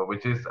 for example,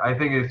 which is, I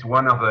think, is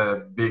one of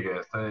the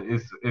biggest.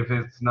 If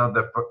it's not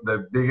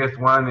the biggest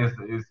one, is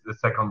the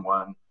second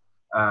one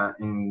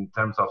in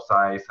terms of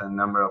size and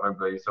number of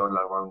employees all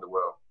around the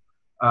world.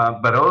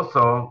 But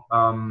also,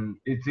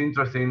 it's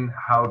interesting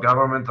how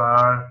governments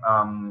are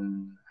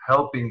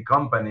helping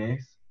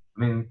companies. I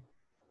mean,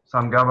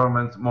 some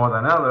governments more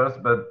than others,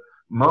 but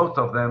most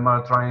of them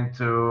are trying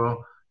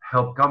to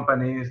help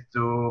companies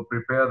to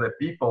prepare the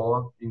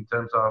people in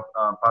terms of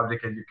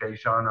public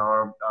education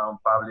or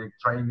public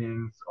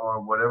trainings or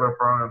whatever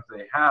programs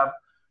they have,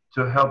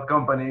 to help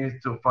companies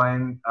to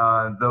find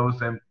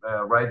those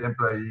right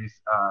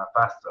employees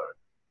faster.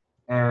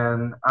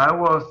 And I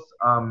would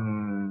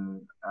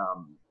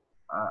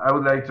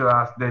like to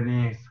ask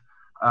Denise,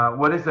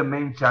 what is the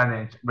main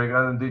challenge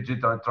regarding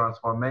digital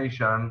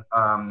transformation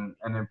and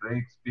employee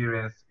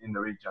experience in the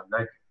region?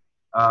 Like,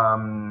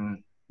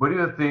 what do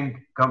you think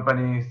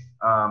companies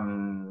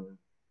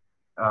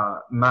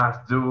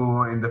must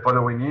do in the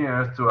following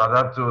years to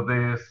adapt to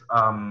this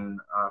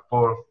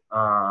fourth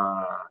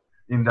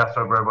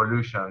industrial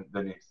revolution,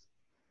 Denise?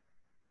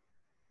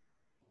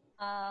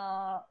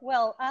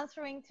 Well,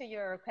 answering to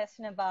your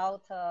question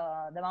about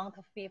the amount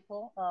of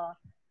people,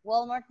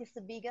 Walmart is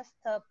the biggest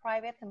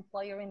private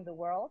employer in the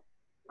world.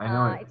 I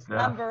know it. It's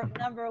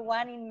number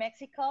one in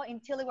Mexico.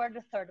 In Chile, we're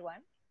the third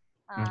one.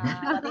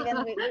 But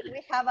even we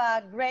have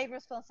a great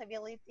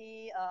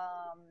responsibility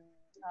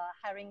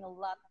hiring a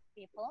lot of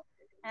people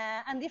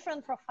and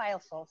different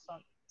profiles also.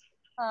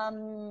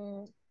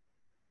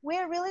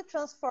 We're really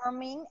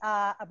transforming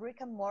a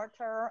brick and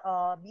mortar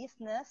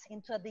business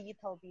into a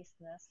digital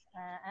business,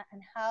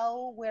 and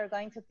how we're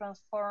going to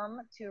transform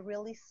to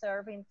really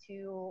serve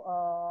into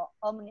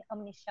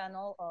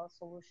omni-channel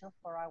solutions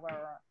for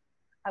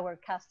our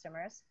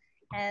customers.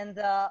 And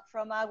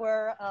from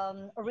our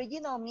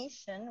original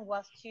mission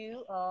was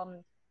to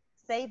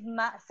save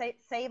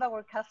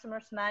our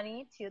customers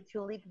money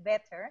to live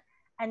better.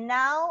 And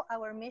now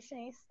our mission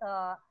is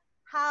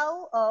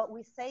how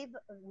we save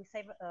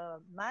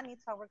money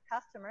to our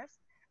customers,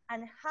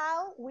 and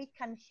how we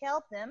can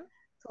help them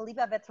to live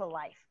a better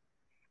life.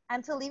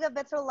 And to live a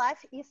better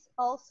life is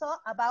also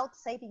about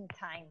saving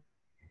time.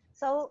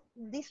 So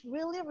this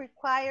really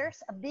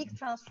requires a big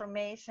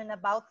transformation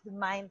about the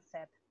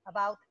mindset,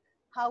 about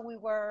how we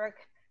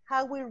work,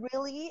 how we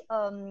really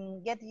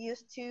get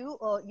used to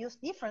use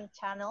different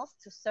channels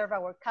to serve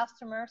our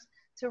customers,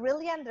 to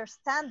really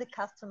understand the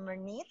customer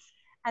needs,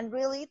 and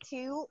really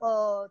to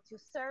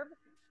serve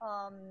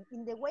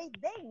in the way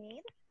they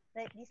need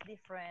these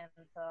different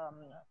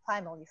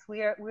families.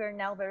 We are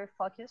now very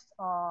focused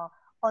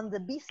on the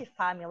busy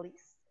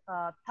families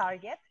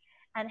target,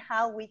 and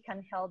how we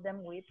can help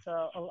them with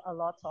a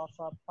lot of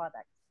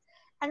products.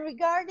 And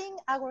regarding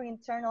our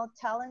internal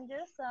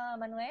challenges,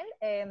 Manuel,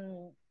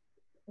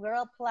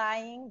 we're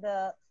applying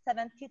the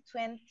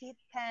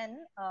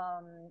 70-20-10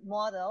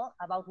 model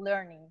about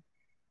learning.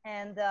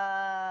 And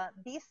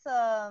this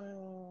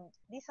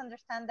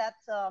understand that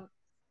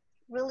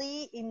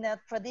really in a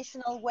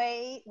traditional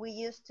way, we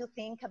used to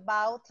think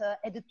about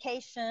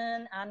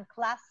education and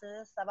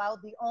classes,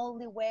 about the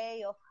only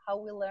way of how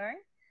we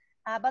learn.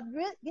 But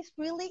this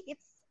really,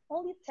 it's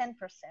only 10%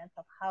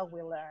 of how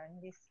we learn,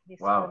 this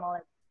Wow. formal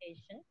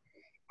education.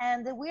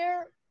 And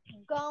we're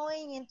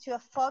going into a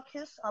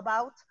focus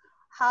about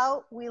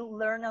how we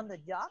learn on the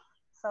job.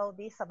 So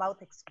this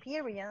about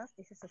experience,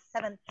 this is a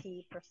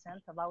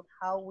 70% about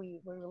how we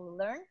will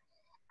learn.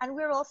 And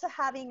we're also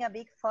having a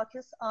big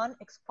focus on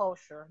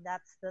exposure.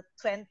 That's the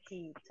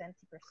 20%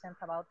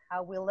 about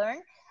how we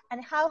learn,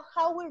 and how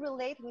we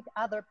relate with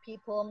other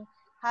people,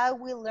 how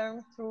we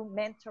learn through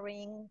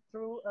mentoring,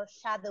 through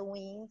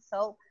shadowing.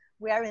 So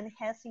we are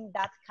enhancing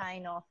that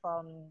kind of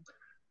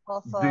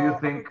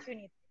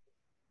opportunity.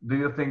 Do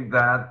you think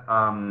that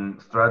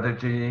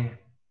strategy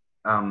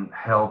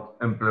help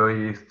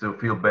employees to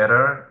feel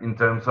better in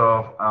terms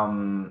of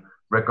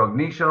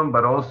recognition,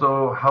 but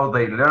also how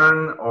they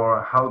learn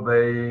or how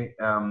they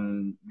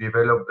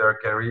develop their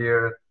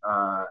career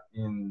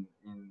in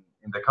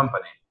the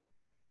company?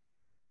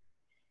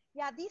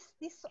 Yeah,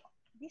 it's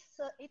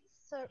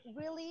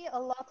really a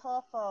lot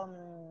of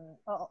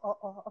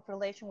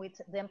relation with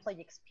the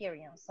employee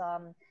experience.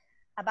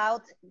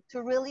 About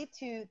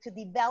to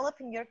develop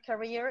in your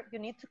career, you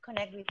need to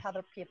connect with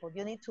other people.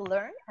 You need to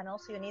learn, and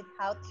also you need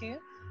how to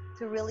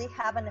really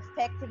have an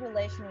effective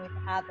relation with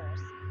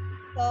others.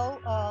 So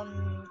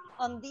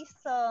on this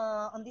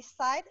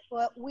side,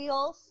 we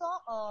also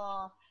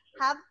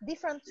have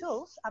different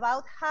tools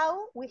about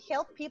how we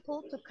help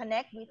people to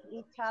connect with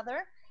each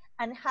other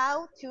and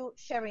how to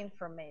share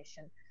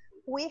information.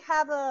 We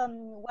have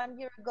 1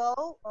 year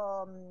ago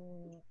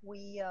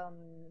we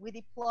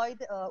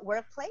deployed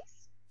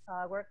Workplace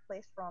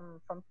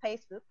from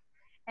Facebook,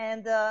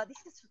 and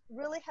this is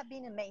really have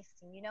been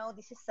amazing. You know,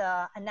 this is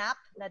an app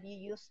that you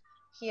use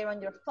here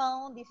on your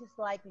phone. This is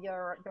like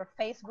your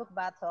Facebook,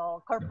 but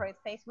corporate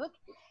Facebook.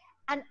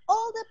 And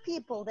all the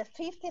people, the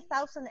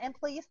 50,000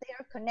 employees, they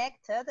are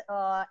connected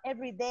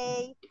every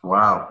day.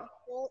 Wow.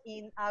 People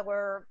in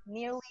our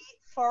nearly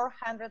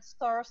 400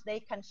 stores, they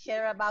can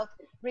share about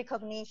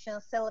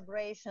recognition,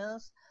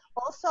 celebrations,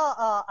 also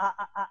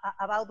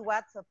about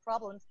what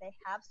problems they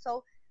have.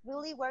 So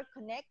really, we're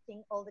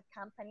connecting all the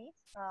company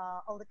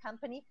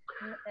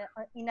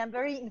in a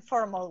very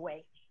informal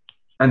way.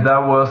 And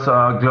that was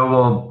a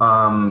global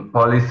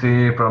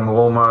policy from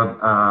Walmart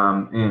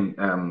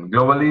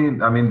globally.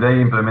 I mean,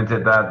 they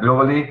implemented that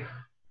globally.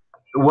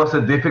 Was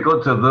it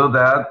difficult to do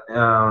that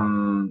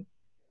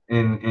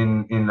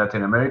in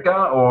Latin America?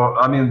 Or,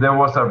 I mean, there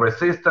was a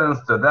resistance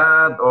to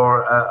that,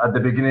 or at the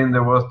beginning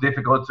there was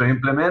difficult to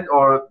implement,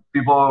 or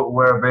people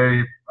were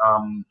very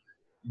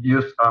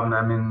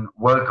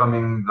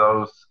welcoming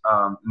those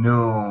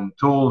new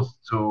tools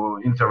to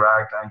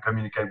interact and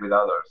communicate with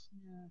others?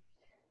 Yeah.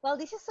 Well,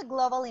 this is a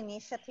global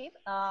initiative,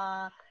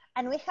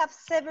 and we have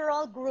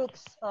several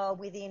groups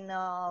within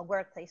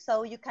Workplace.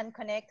 So you can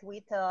connect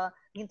with the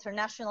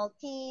international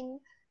team.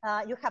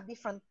 You have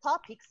different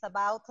topics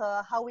about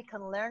how we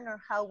can learn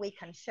or how we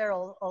can share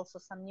also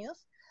some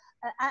news.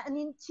 And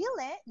in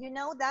Chile, you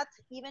know that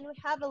even we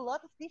have a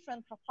lot of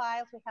different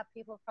profiles. We have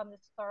people from the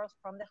stores,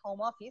 from the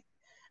home office.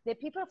 The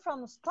people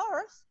from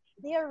stores,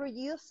 they are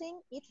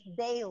reusing it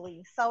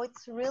daily. So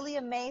it's really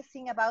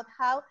amazing about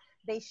how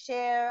they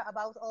share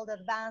about all the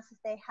advances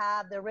they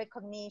have, the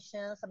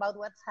recognitions about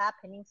what's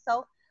happening.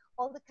 So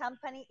all the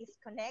company is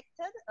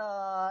connected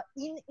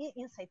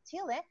inside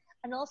Chile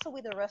and also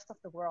with the rest of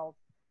the world.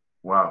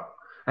 Wow.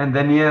 And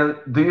Danielle,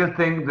 do you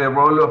think the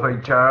role of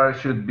HR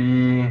should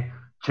be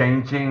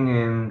changing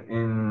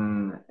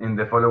in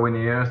the following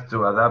years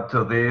to adapt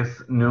to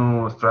these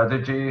new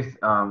strategies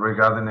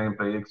regarding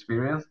employee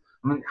experience?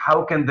 I mean,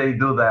 how can they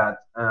do that,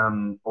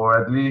 or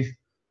at least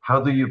how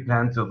do you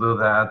plan to do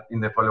that in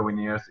the following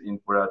years in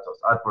Puratos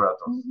at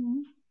Puratos?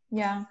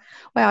 Yeah,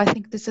 well, I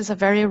think this is a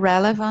very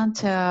relevant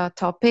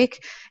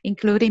topic,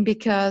 including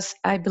because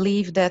I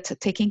believe that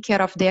taking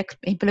care of the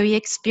employee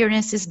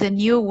experience is the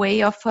new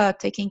way of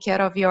taking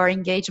care of your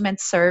engagement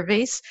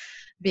surveys,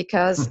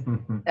 because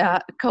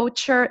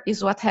culture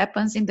is what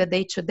happens in the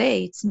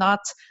day-to-day. It's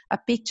not a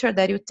picture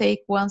that you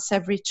take once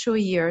every 2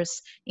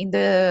 years. In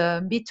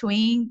the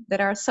between,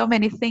 there are so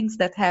many things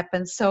that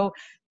happen. So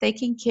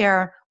taking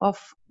care of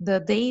the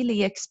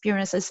daily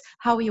experiences,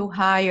 how you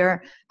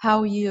hire,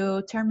 how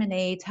you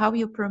terminate, how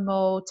you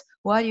promote,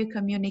 what you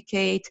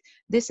communicate,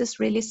 this is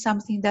really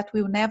something that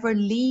will never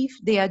leave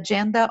the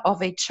agenda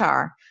of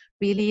HR,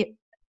 really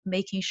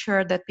making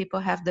sure that people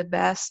have the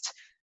best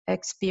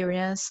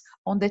experience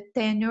on the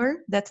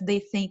tenure that they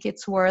think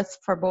it's worth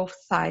for both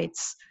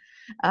sides.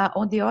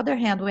 On the other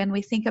hand, when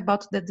we think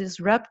about the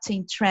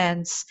disrupting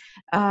trends,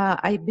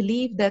 I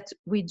believe that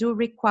we do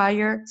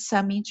require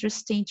some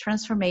interesting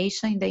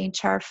transformation in the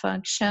HR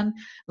function,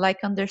 like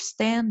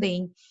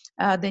understanding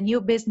the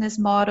new business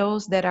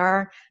models that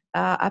are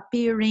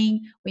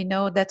appearing. We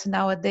know that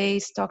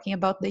nowadays, talking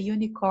about the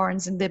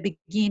unicorns in the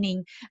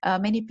beginning,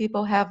 many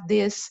people have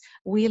this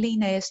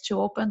willingness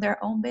to open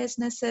their own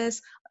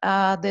businesses.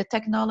 The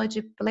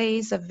technology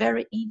plays a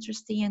very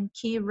interesting and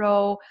key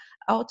role,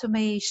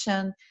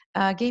 automation,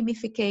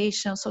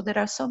 gamification. So there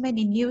are so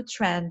many new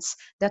trends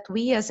that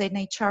we as an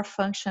HR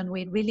function,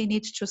 we really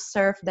need to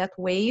surf that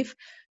wave,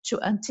 to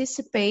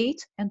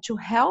anticipate and to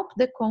help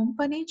the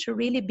company to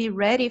really be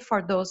ready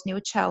for those new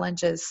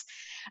challenges.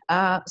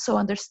 So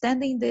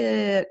understanding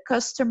the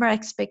customer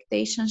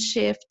expectation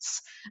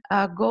shifts,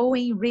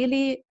 going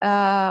really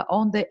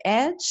on the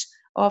edge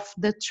of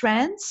the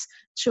trends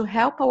to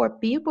help our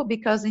people,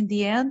 because in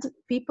the end,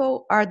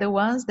 people are the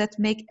ones that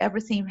make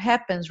everything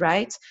happen,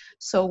 right?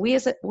 So we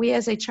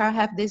as HR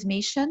have this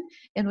mission,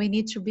 and we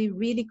need to be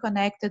really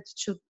connected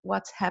to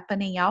what's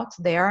happening out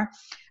there,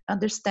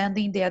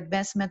 understanding the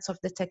advancements of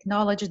the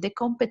technology, the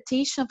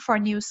competition for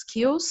new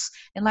skills.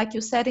 And like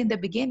you said in the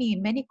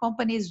beginning, many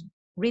companies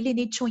really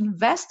need to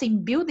invest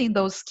in building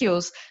those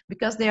skills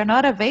because they are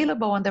not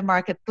available on the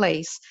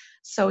marketplace.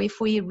 So if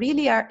we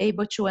really are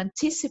able to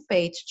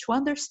anticipate, to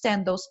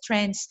understand those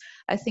trends,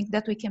 I think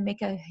that we can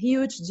make a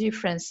huge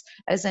difference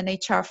as an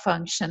HR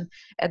function.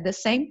 At the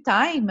same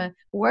time,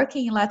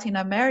 working in Latin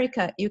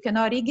America, you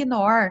cannot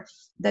ignore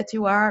that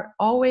you are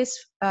always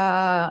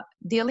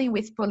dealing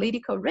with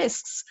political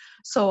risks.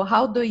 So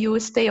how do you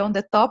stay on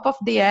the top of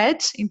the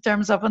edge in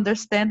terms of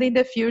understanding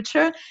the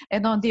future,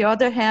 and on the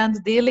other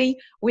hand, dealing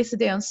with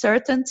the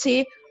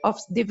uncertainty of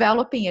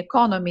developing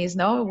economies?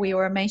 No, we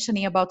were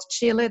mentioning about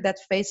Chile that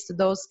faced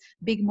those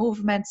big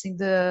movements in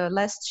the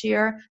last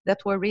year that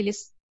were really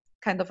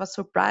kind of a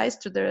surprise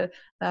to the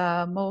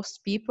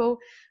most people.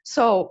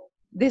 So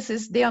this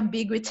is the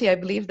ambiguity, I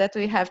believe, that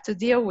we have to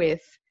deal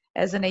with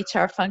as an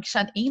HR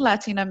function in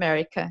Latin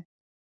America.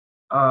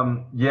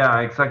 Yeah,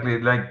 exactly.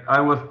 Like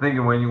I was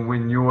thinking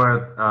when you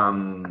were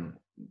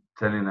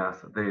telling us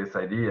these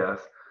ideas,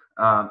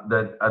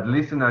 that at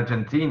least in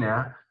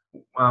Argentina,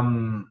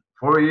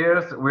 4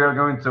 years we are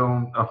going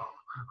to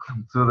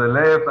the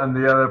left, and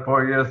the other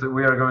 4 years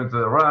we are going to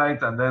the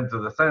right, and then to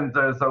the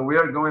center. So we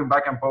are going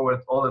back and forward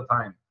all the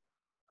time,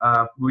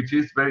 which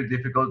is very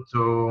difficult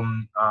to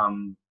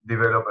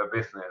develop a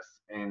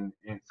business in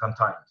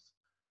sometimes.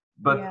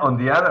 But Yeah. on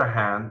the other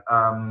hand,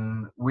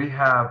 we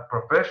have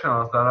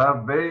professionals that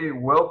are very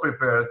well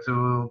prepared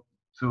to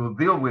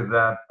deal with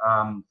that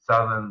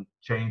sudden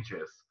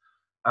changes.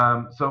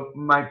 So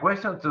my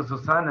question to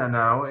Susana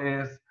now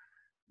is,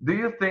 do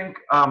you think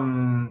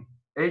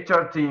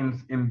HR teams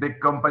in big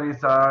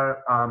companies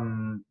are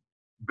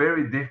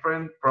very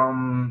different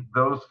from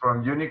those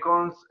from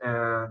unicorns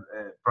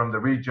from the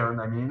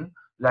region? I mean,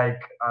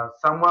 like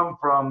someone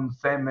from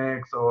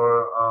Cemex or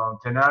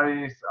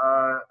Tenaris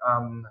are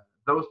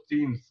those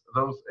teams,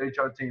 those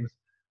HR teams.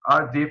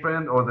 are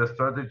different, or the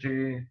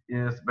strategy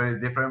is very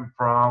different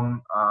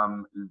from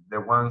the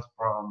ones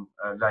from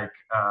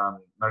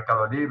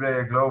Mercado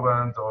Libre,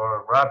 Globant,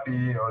 or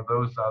Rappi, or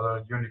those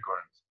other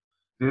unicorns?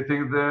 Do you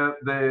think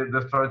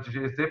the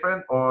strategy is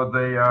different, or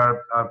they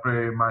are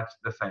pretty much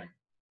the same?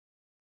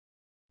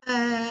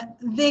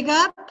 The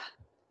gap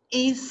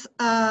is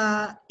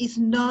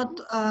not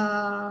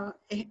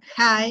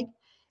high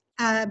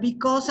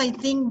because I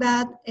think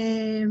that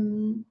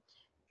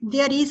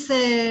there is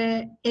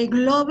a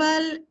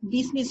global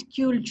business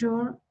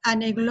culture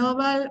and a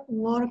global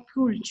work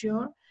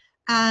culture,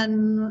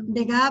 and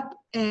the gap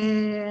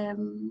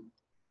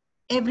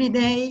every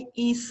day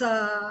is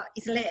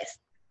less.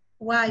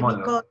 Why? Smaller.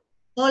 Because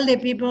all the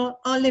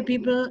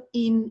people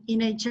in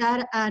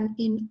HR and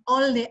in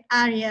all the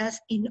areas,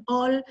 in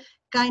all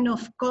kind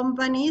of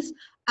companies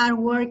are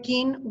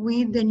working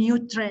with the new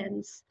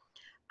trends.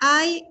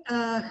 I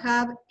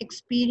have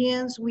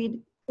experience with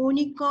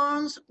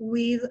unicorns,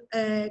 with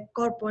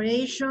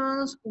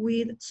corporations,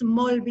 with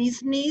small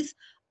business,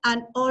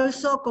 and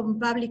also con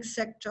public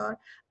sector.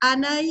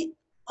 And I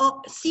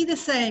see the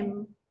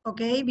same,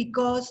 okay,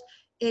 because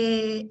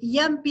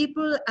young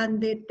people and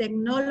the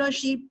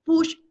technology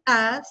push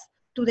us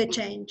to the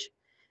change.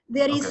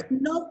 There is Okay.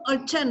 no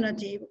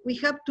alternative. We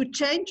have to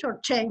change or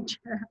change,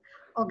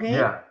 okay?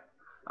 Yeah.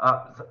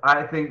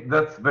 I think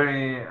that's a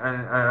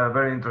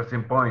very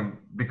interesting point,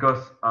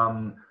 because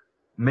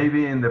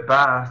maybe in the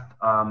past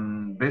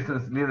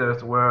business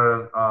leaders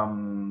were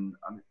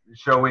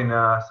showing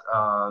us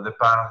the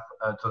path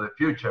to the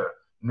future.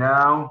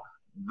 Now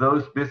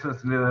those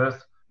business leaders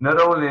not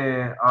only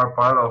are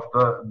part of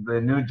the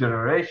new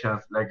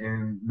generations, like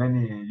in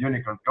many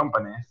unicorn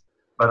companies,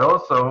 but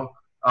also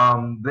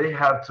they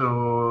have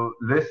to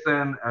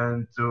listen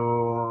and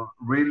to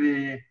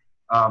really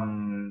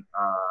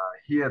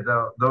hear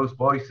those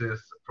voices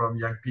from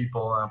young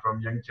people and from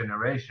young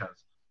generations,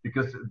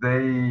 because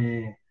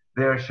they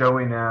are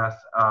showing us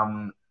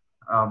um,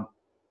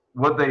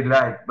 what they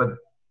like, but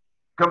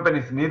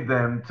companies need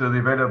them to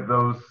develop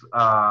those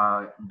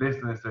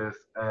businesses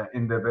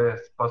in the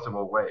best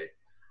possible way.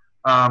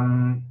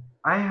 Um,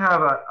 I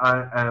have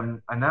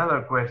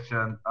another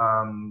question.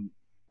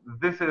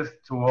 This is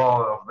to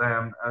all of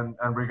them,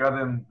 and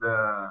regarding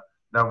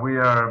that we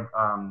are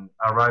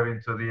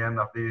arriving to the end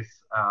of this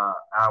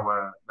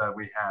hour that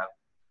we had.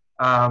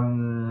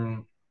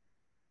 Um,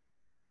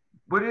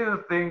 what do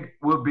you think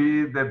would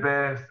be the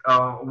best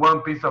one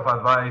piece of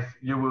advice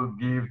you will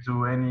give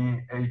to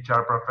any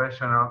HR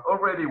professional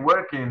already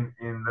working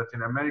in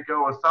Latin America,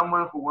 or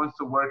someone who wants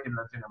to work in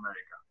Latin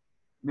America?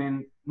 I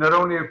mean, not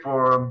only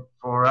for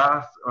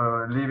us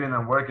living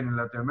and working in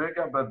Latin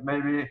America, but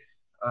maybe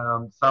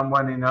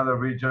someone in other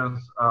regions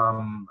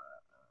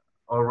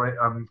already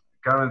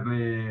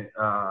currently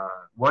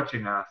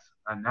watching us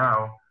and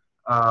now.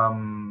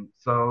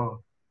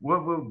 So,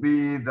 what would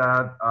be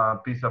that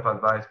piece of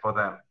advice for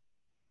them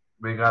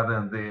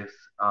regarding this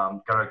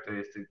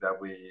characteristic that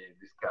we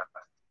discussed?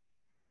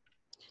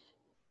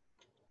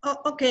 Oh,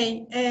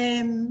 okay.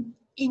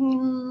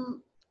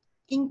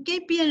 In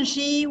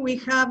KPMG, we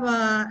have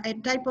a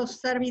type of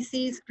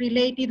services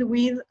related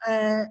with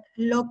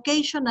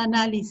location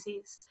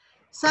analysis.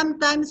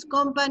 Sometimes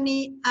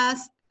company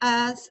ask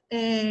us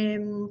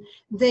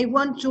they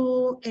want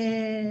to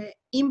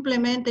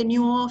implement a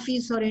new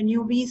office or a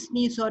new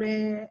business or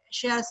a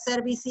shared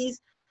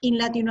services in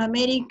Latin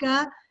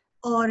America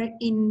or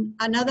in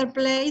another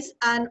place,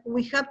 and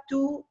we have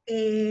to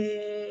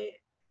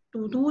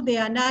do the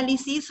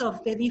analysis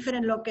of the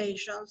different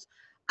locations.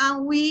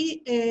 And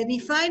we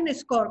define a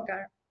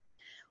scorecard.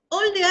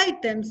 All the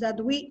items that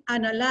we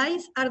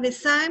analyze are the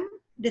same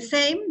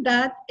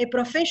that a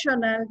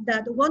professional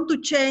that want to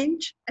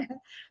change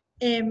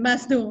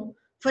must do.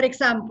 For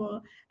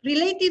example,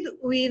 related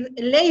with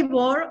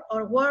labor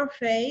or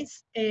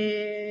workplace,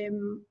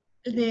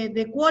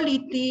 the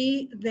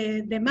quality,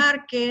 the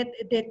market,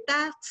 the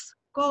tax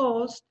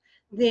cost,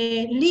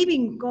 the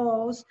living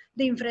cost,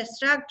 the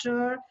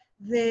infrastructure,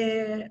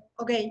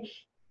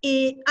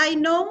 I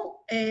know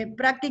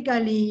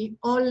practically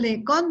all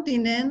the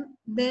continent,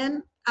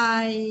 then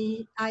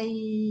I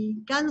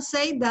can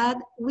say that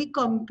we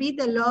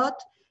compete a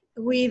lot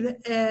with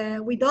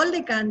all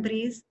the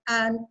countries,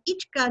 and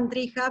each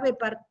country have a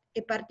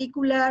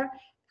particular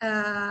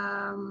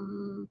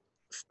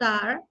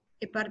star,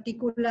 a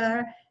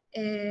particular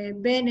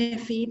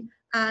benefit,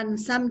 and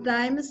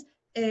sometimes,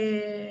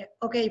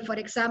 for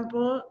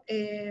example,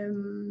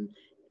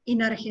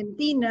 in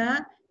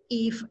Argentina,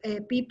 if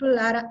people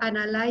are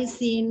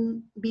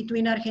analyzing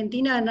between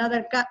Argentina and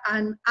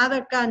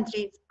other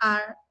countries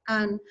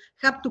and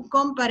have to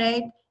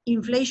compare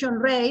inflation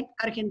rate,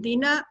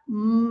 Argentina,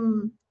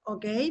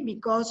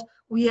 because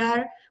we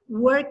are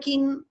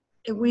working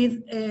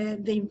with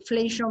the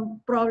inflation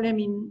problem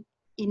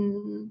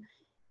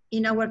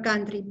in our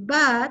country.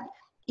 But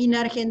in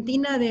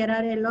Argentina, there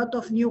are a lot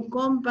of new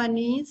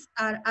companies,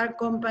 are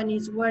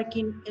companies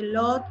working a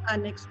lot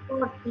and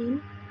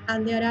exporting,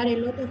 and there are a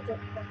lot of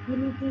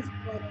opportunities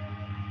for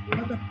a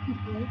lot of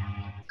people.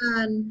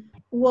 And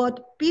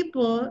what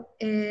people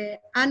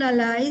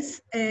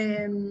analyze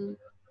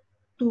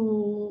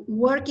to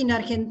work in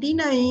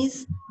Argentina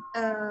is,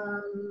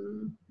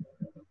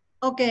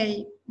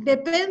 okay,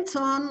 depends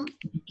on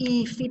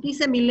if it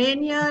is a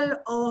millennial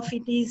or if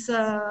it is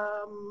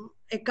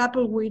a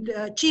couple with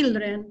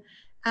children.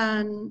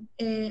 And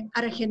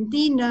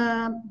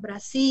Argentina,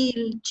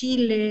 Brazil,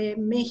 Chile,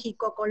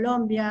 Mexico,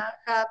 Colombia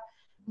have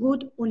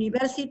good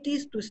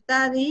universities to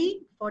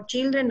study for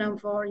children and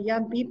for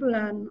young people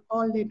and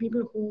all the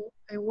people who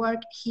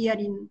work here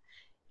in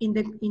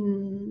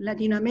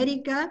Latin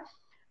America.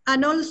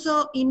 And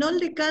also in all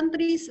the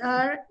countries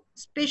are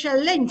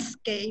special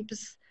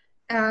landscapes.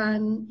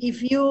 And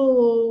if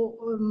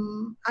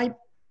you,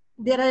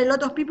 there are a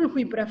lot of people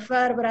who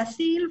prefer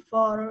Brazil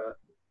for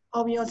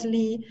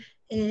obviously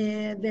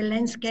the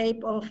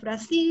landscape of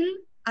Brazil,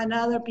 and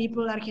other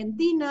people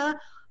Argentina,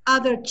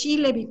 other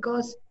Chile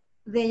because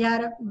they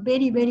are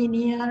very, very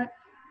near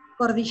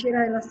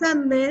Cordillera de los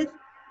Andes,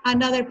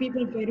 and other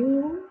people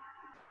Peru,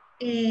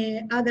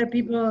 other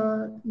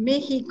people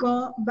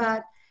Mexico,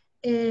 but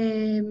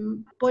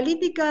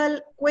political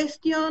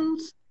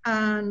questions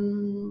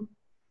and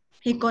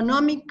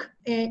economic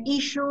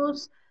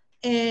issues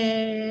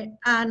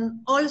and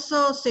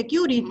also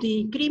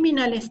security,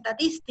 criminal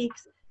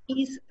statistics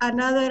is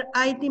another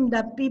item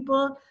that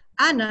people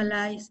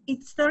analyze.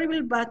 It's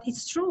terrible, but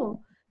it's true.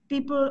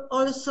 People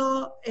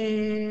also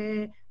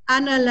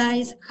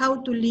analyze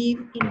how to live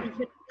in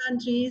different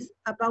countries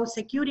about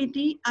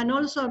security and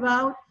also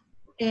about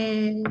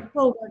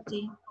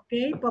poverty,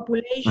 okay?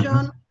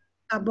 Population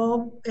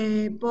above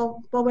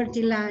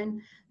poverty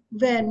line.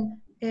 Then,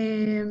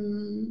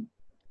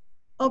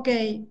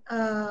 okay,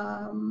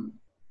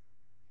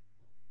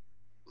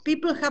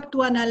 people have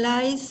to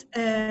analyze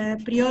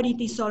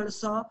priorities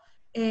also,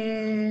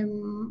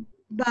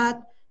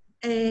 but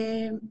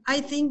I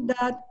think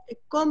that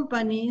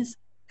companies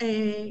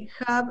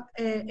have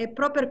a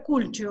proper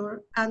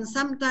culture, and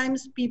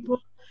sometimes people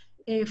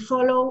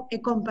follow a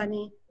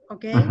company,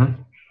 okay?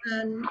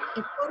 And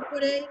a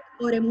corporate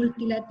or a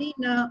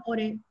multilatina or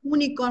a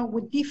unicorn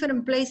with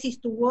different places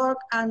to work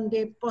and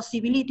the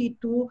possibility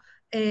to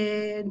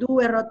do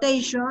a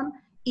rotation,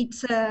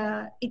 it's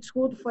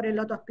good for a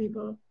lot of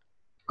people.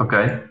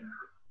 Okay.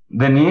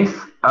 Denisse,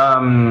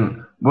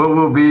 what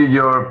will be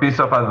your piece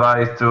of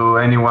advice to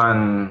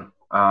anyone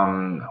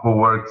who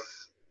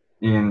works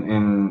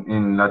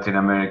in Latin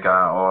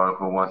America or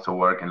who wants to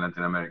work in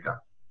Latin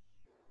America?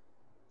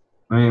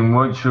 I mean,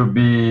 what should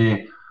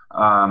be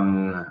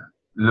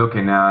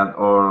looking at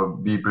or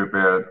be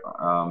prepared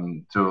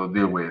to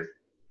deal with?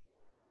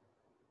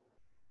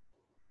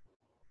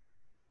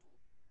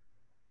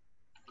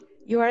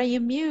 You are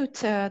in mute,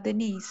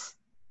 Denisse.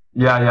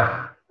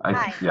 Yeah.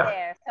 Hi,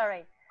 there,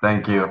 sorry.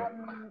 Thank you.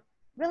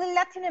 Really,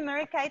 Latin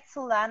America, it's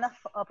a land of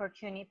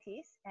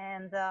opportunities.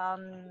 And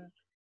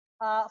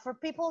for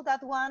people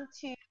that want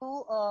to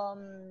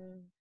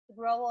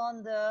grow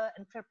on the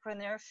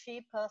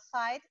entrepreneurship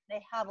side,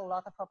 they have a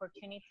lot of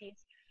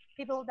opportunities.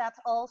 People that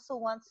also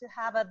want to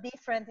have a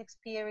different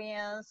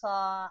experience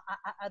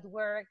at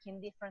work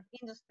in different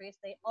industries,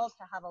 they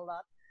also have a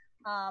lot.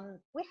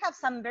 We have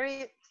some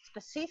very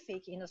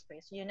specific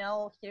industries. You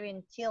know, here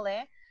in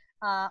Chile,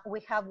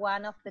 we have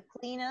one of the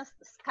cleanest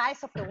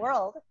skies of the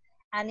world.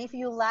 And if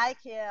you like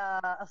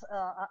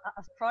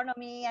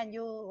astronomy and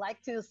you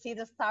like to see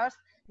the stars,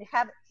 we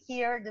have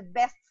here the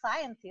best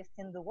scientists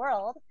in the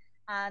world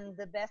and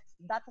the best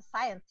data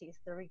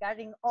scientists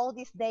regarding all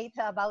this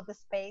data about the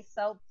space.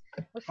 So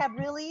we have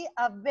really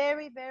a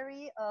very,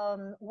 very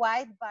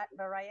wide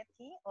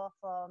variety of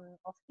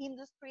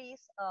industries,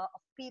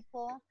 of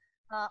people,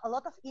 a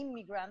lot of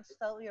immigrants.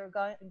 So you're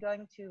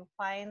going to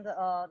find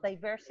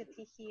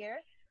diversity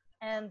here.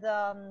 And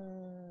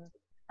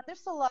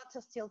there's a lot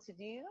still to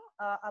do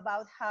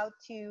about how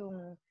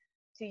to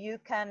you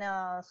can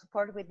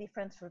support with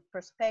different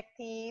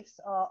perspectives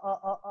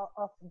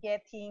of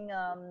getting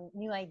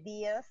new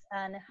ideas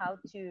and how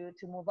to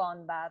move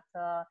on. But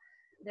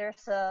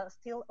there's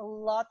still a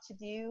lot to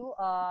do.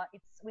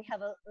 We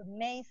have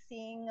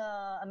amazing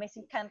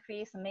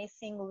countries,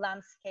 amazing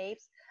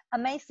landscapes,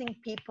 amazing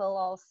people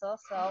also.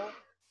 So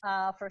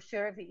for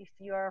sure, if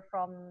you're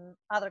from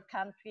other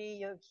country,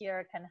 you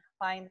here can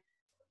find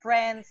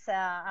friends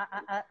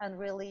and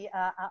really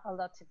a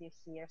lot to do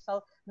here.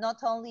 So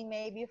not only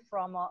maybe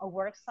from a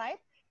work site,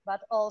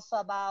 but also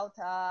about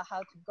how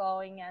to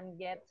going and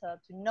get to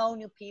know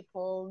new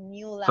people,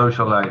 new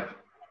social life,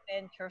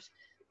 adventures.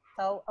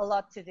 So a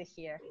lot to do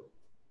here.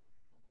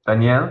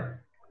 Danielle?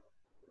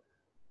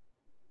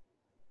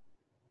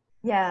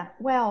 Yeah,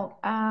 well,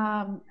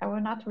 I will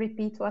not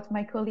repeat what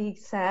my colleague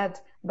said,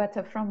 but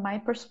from my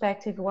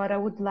perspective, what I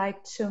would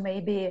like to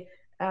maybe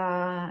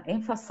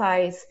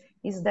emphasize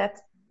is that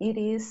it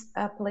is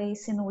a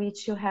place in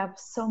which you have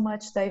so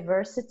much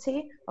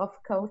diversity of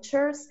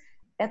cultures.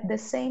 At the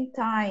same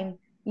time,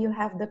 you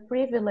have the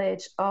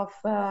privilege of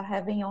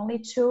having only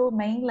 2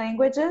 main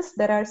languages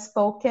that are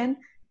spoken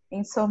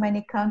in so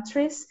many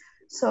countries.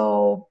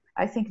 So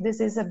I think this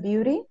is a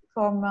beauty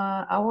from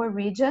our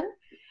region.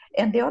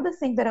 And the other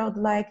thing that I would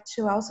like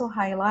to also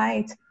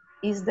highlight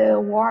is the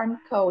warm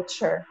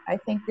culture. I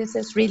think this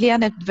is really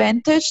an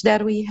advantage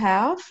that we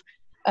have.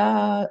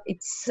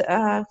 It's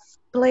a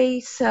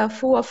place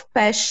full of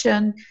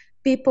passion.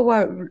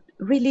 People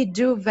really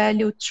do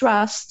value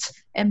trust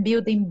and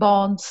building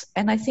bonds.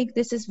 And I think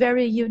this is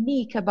very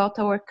unique about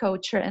our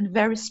culture and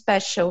very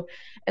special.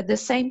 At the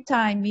same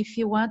time, if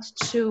you want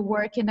to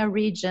work in a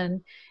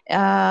region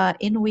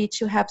in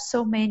which you have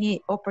so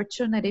many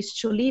opportunities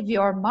to leave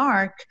your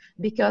mark,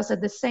 because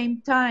at the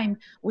same time,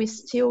 we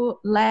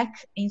still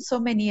lack in so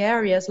many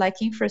areas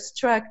like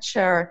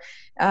infrastructure,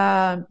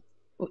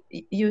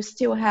 you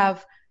still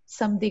have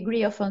some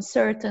degree of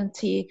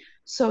uncertainty.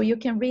 So you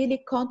can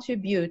really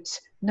contribute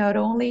not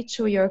only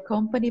to your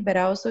company, but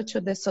also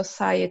to the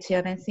society.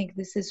 And I think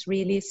this is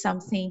really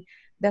something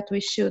that we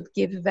should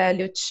give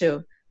value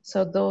to.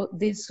 So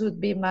this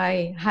would be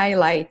my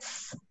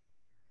highlights.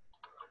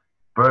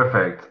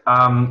 Perfect.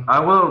 I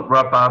will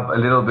wrap up a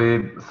little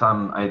bit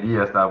some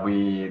ideas that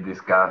we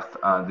discussed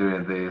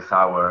during this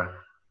hour.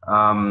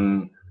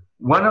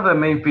 One of the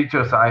main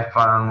features I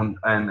found,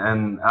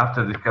 and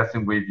after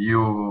discussing with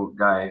you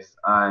guys,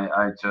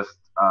 I just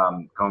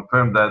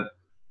confirmed that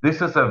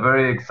this is a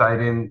very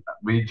exciting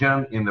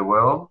region in the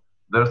world.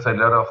 There's a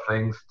lot of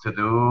things to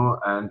do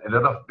and a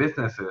lot of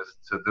businesses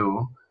to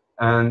do.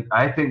 And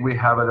I think we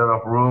have a lot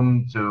of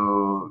room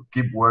to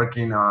keep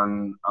working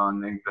on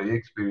employee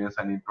experience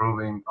and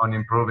improving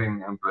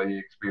employee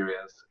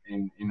experience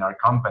in our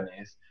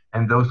companies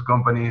and those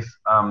companies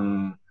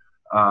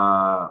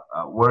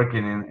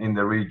working in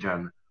the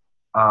region.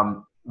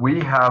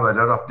 We have a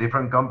lot of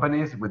different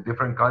companies with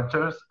different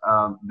cultures.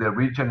 The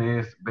region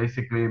is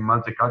basically a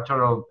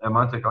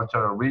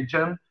multicultural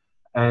region.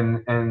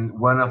 And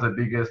one of the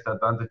biggest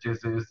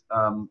advantages is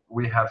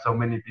we have so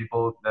many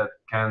people that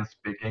can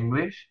speak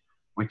English,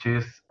 which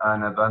is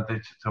an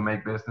advantage to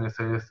make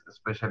businesses,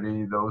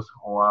 especially those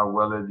who are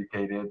well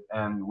educated.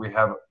 And we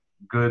have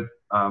good,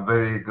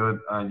 very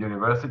good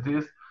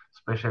universities,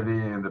 especially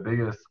in the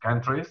biggest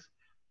countries.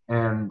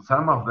 And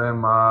some of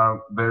them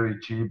are very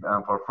cheap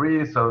and for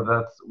free. So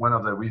that's one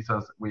of the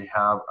reasons we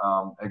have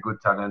a good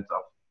talent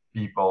of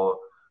people,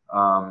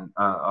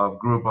 a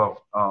group of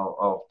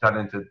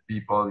talented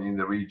people in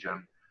the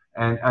region.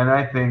 And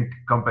I think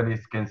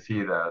companies can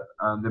see that.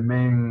 The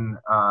main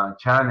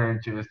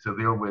challenge is to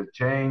deal with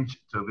change,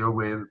 to deal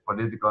with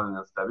political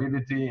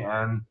instability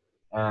and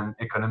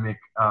economic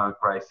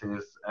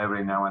crisis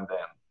every now and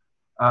then.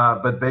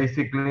 But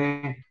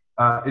basically,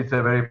 it's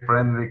a very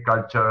friendly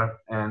culture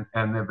and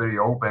very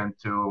open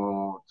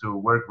to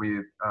work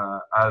with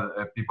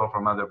other people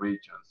from other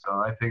regions. So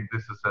I think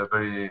this is a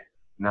very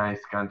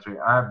nice country.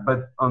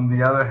 But on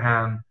the other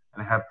hand,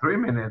 and I have 3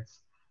 minutes,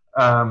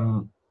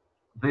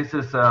 this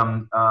is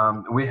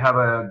we have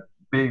a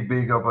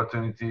big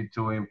opportunity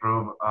to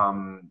improve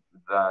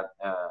that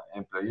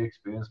employee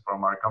experience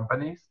from our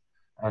companies,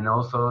 and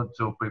also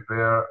to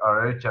prepare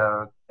our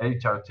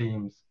HR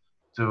teams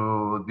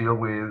to deal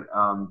with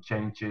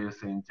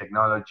changes in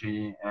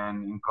technology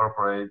and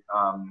incorporate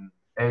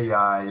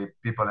AI,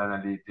 people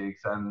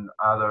analytics, and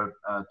other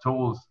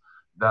tools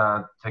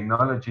that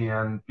technology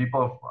and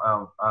people,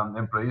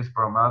 employees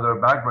from other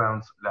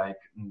backgrounds like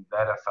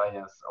data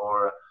science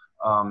or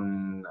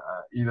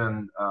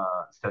even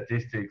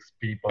statistics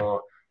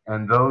people,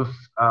 and those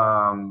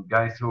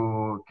guys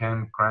who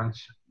can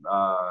crunch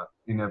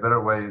in a better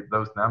way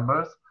those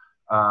numbers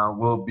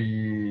will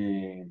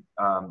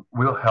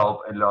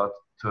help a lot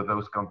to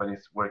those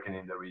companies working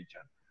in the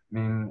region. I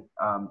mean,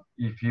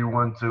 if you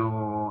want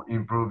to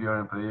improve your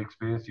employee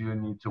experience, you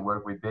need to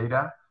work with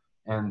data,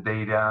 and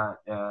data.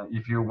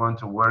 If you want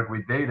to work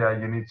with data,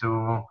 you need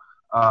to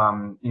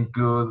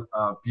include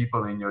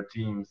people in your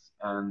teams,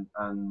 and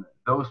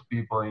those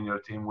people in your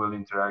team will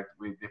interact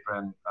with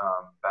different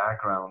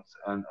backgrounds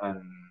and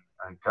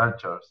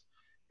cultures.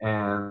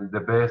 And the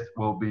best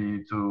will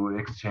be to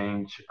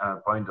exchange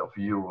point of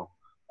view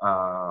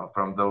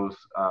from those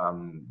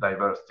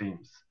diverse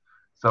teams.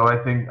 So I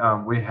think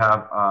we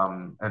have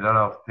a lot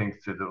of things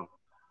to do.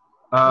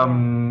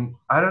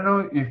 I don't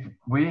know if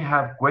we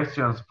have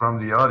questions from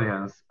the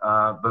audience,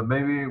 but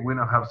maybe we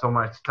don't have so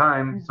much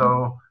time.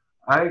 So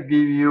I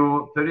give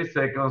you 30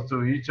 seconds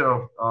to each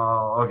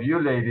of you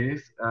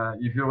ladies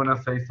if you want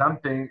to say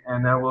something,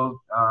 and I will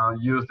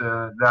use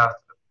the last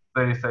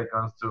 30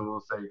 seconds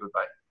to say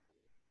goodbye.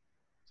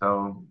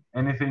 So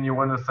anything you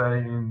want to say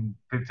in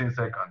 15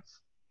 seconds?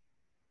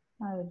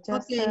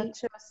 Just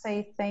to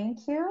say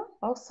thank you.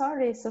 Oh,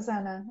 sorry,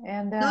 Susana.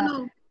 And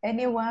no.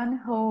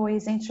 Anyone who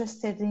is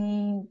interested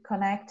in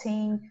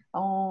connecting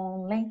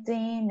on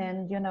LinkedIn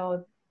and, you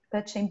know,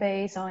 touching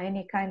base on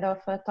any kind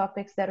of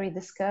topics that we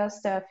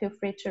discussed, feel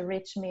free to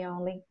reach me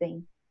on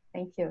LinkedIn.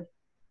 Thank you.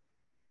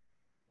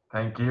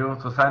 Thank you.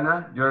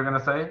 Susana, you're going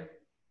to say?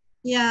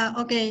 Yeah,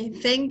 okay,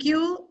 thank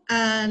you.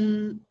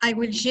 And I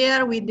will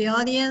share with the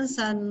audience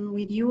and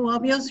with you,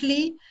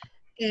 obviously,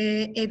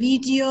 a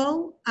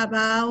video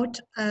about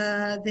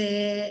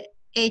the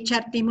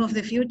HR team of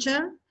the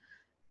future.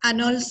 And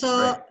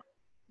also,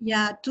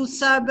 yeah, two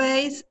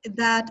surveys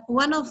that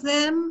one of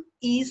them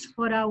is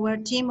for our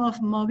team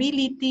of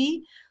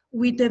mobility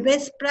with the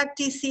best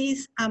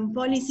practices and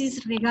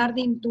policies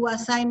regarding to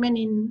assignment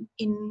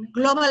in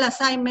global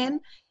assignment,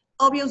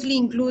 obviously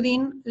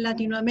including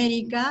Latin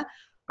America,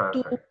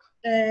 to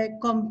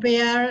Perfect.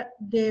 compare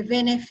the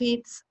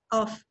benefits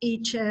of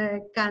each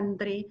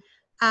country.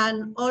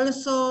 And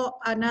also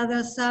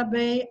another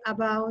survey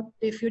about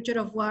the future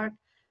of work.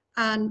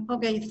 And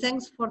okay,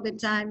 thanks for the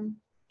time.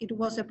 It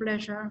was a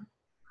pleasure.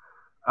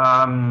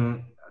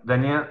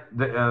 Danielle,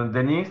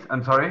 Denise,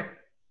 I'm sorry.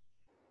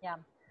 Yeah.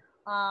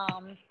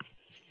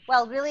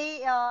 Well,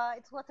 really,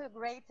 it was a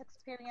great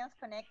experience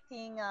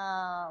connecting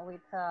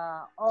with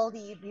all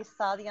this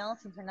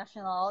audience,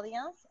 international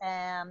audience,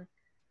 and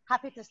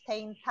happy to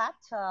stay in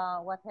touch,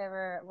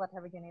 whatever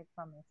you need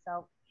from me.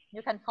 So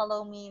you can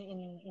follow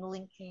me in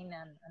LinkedIn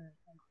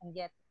and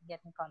get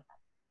in contact.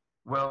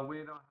 Well, we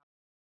don't.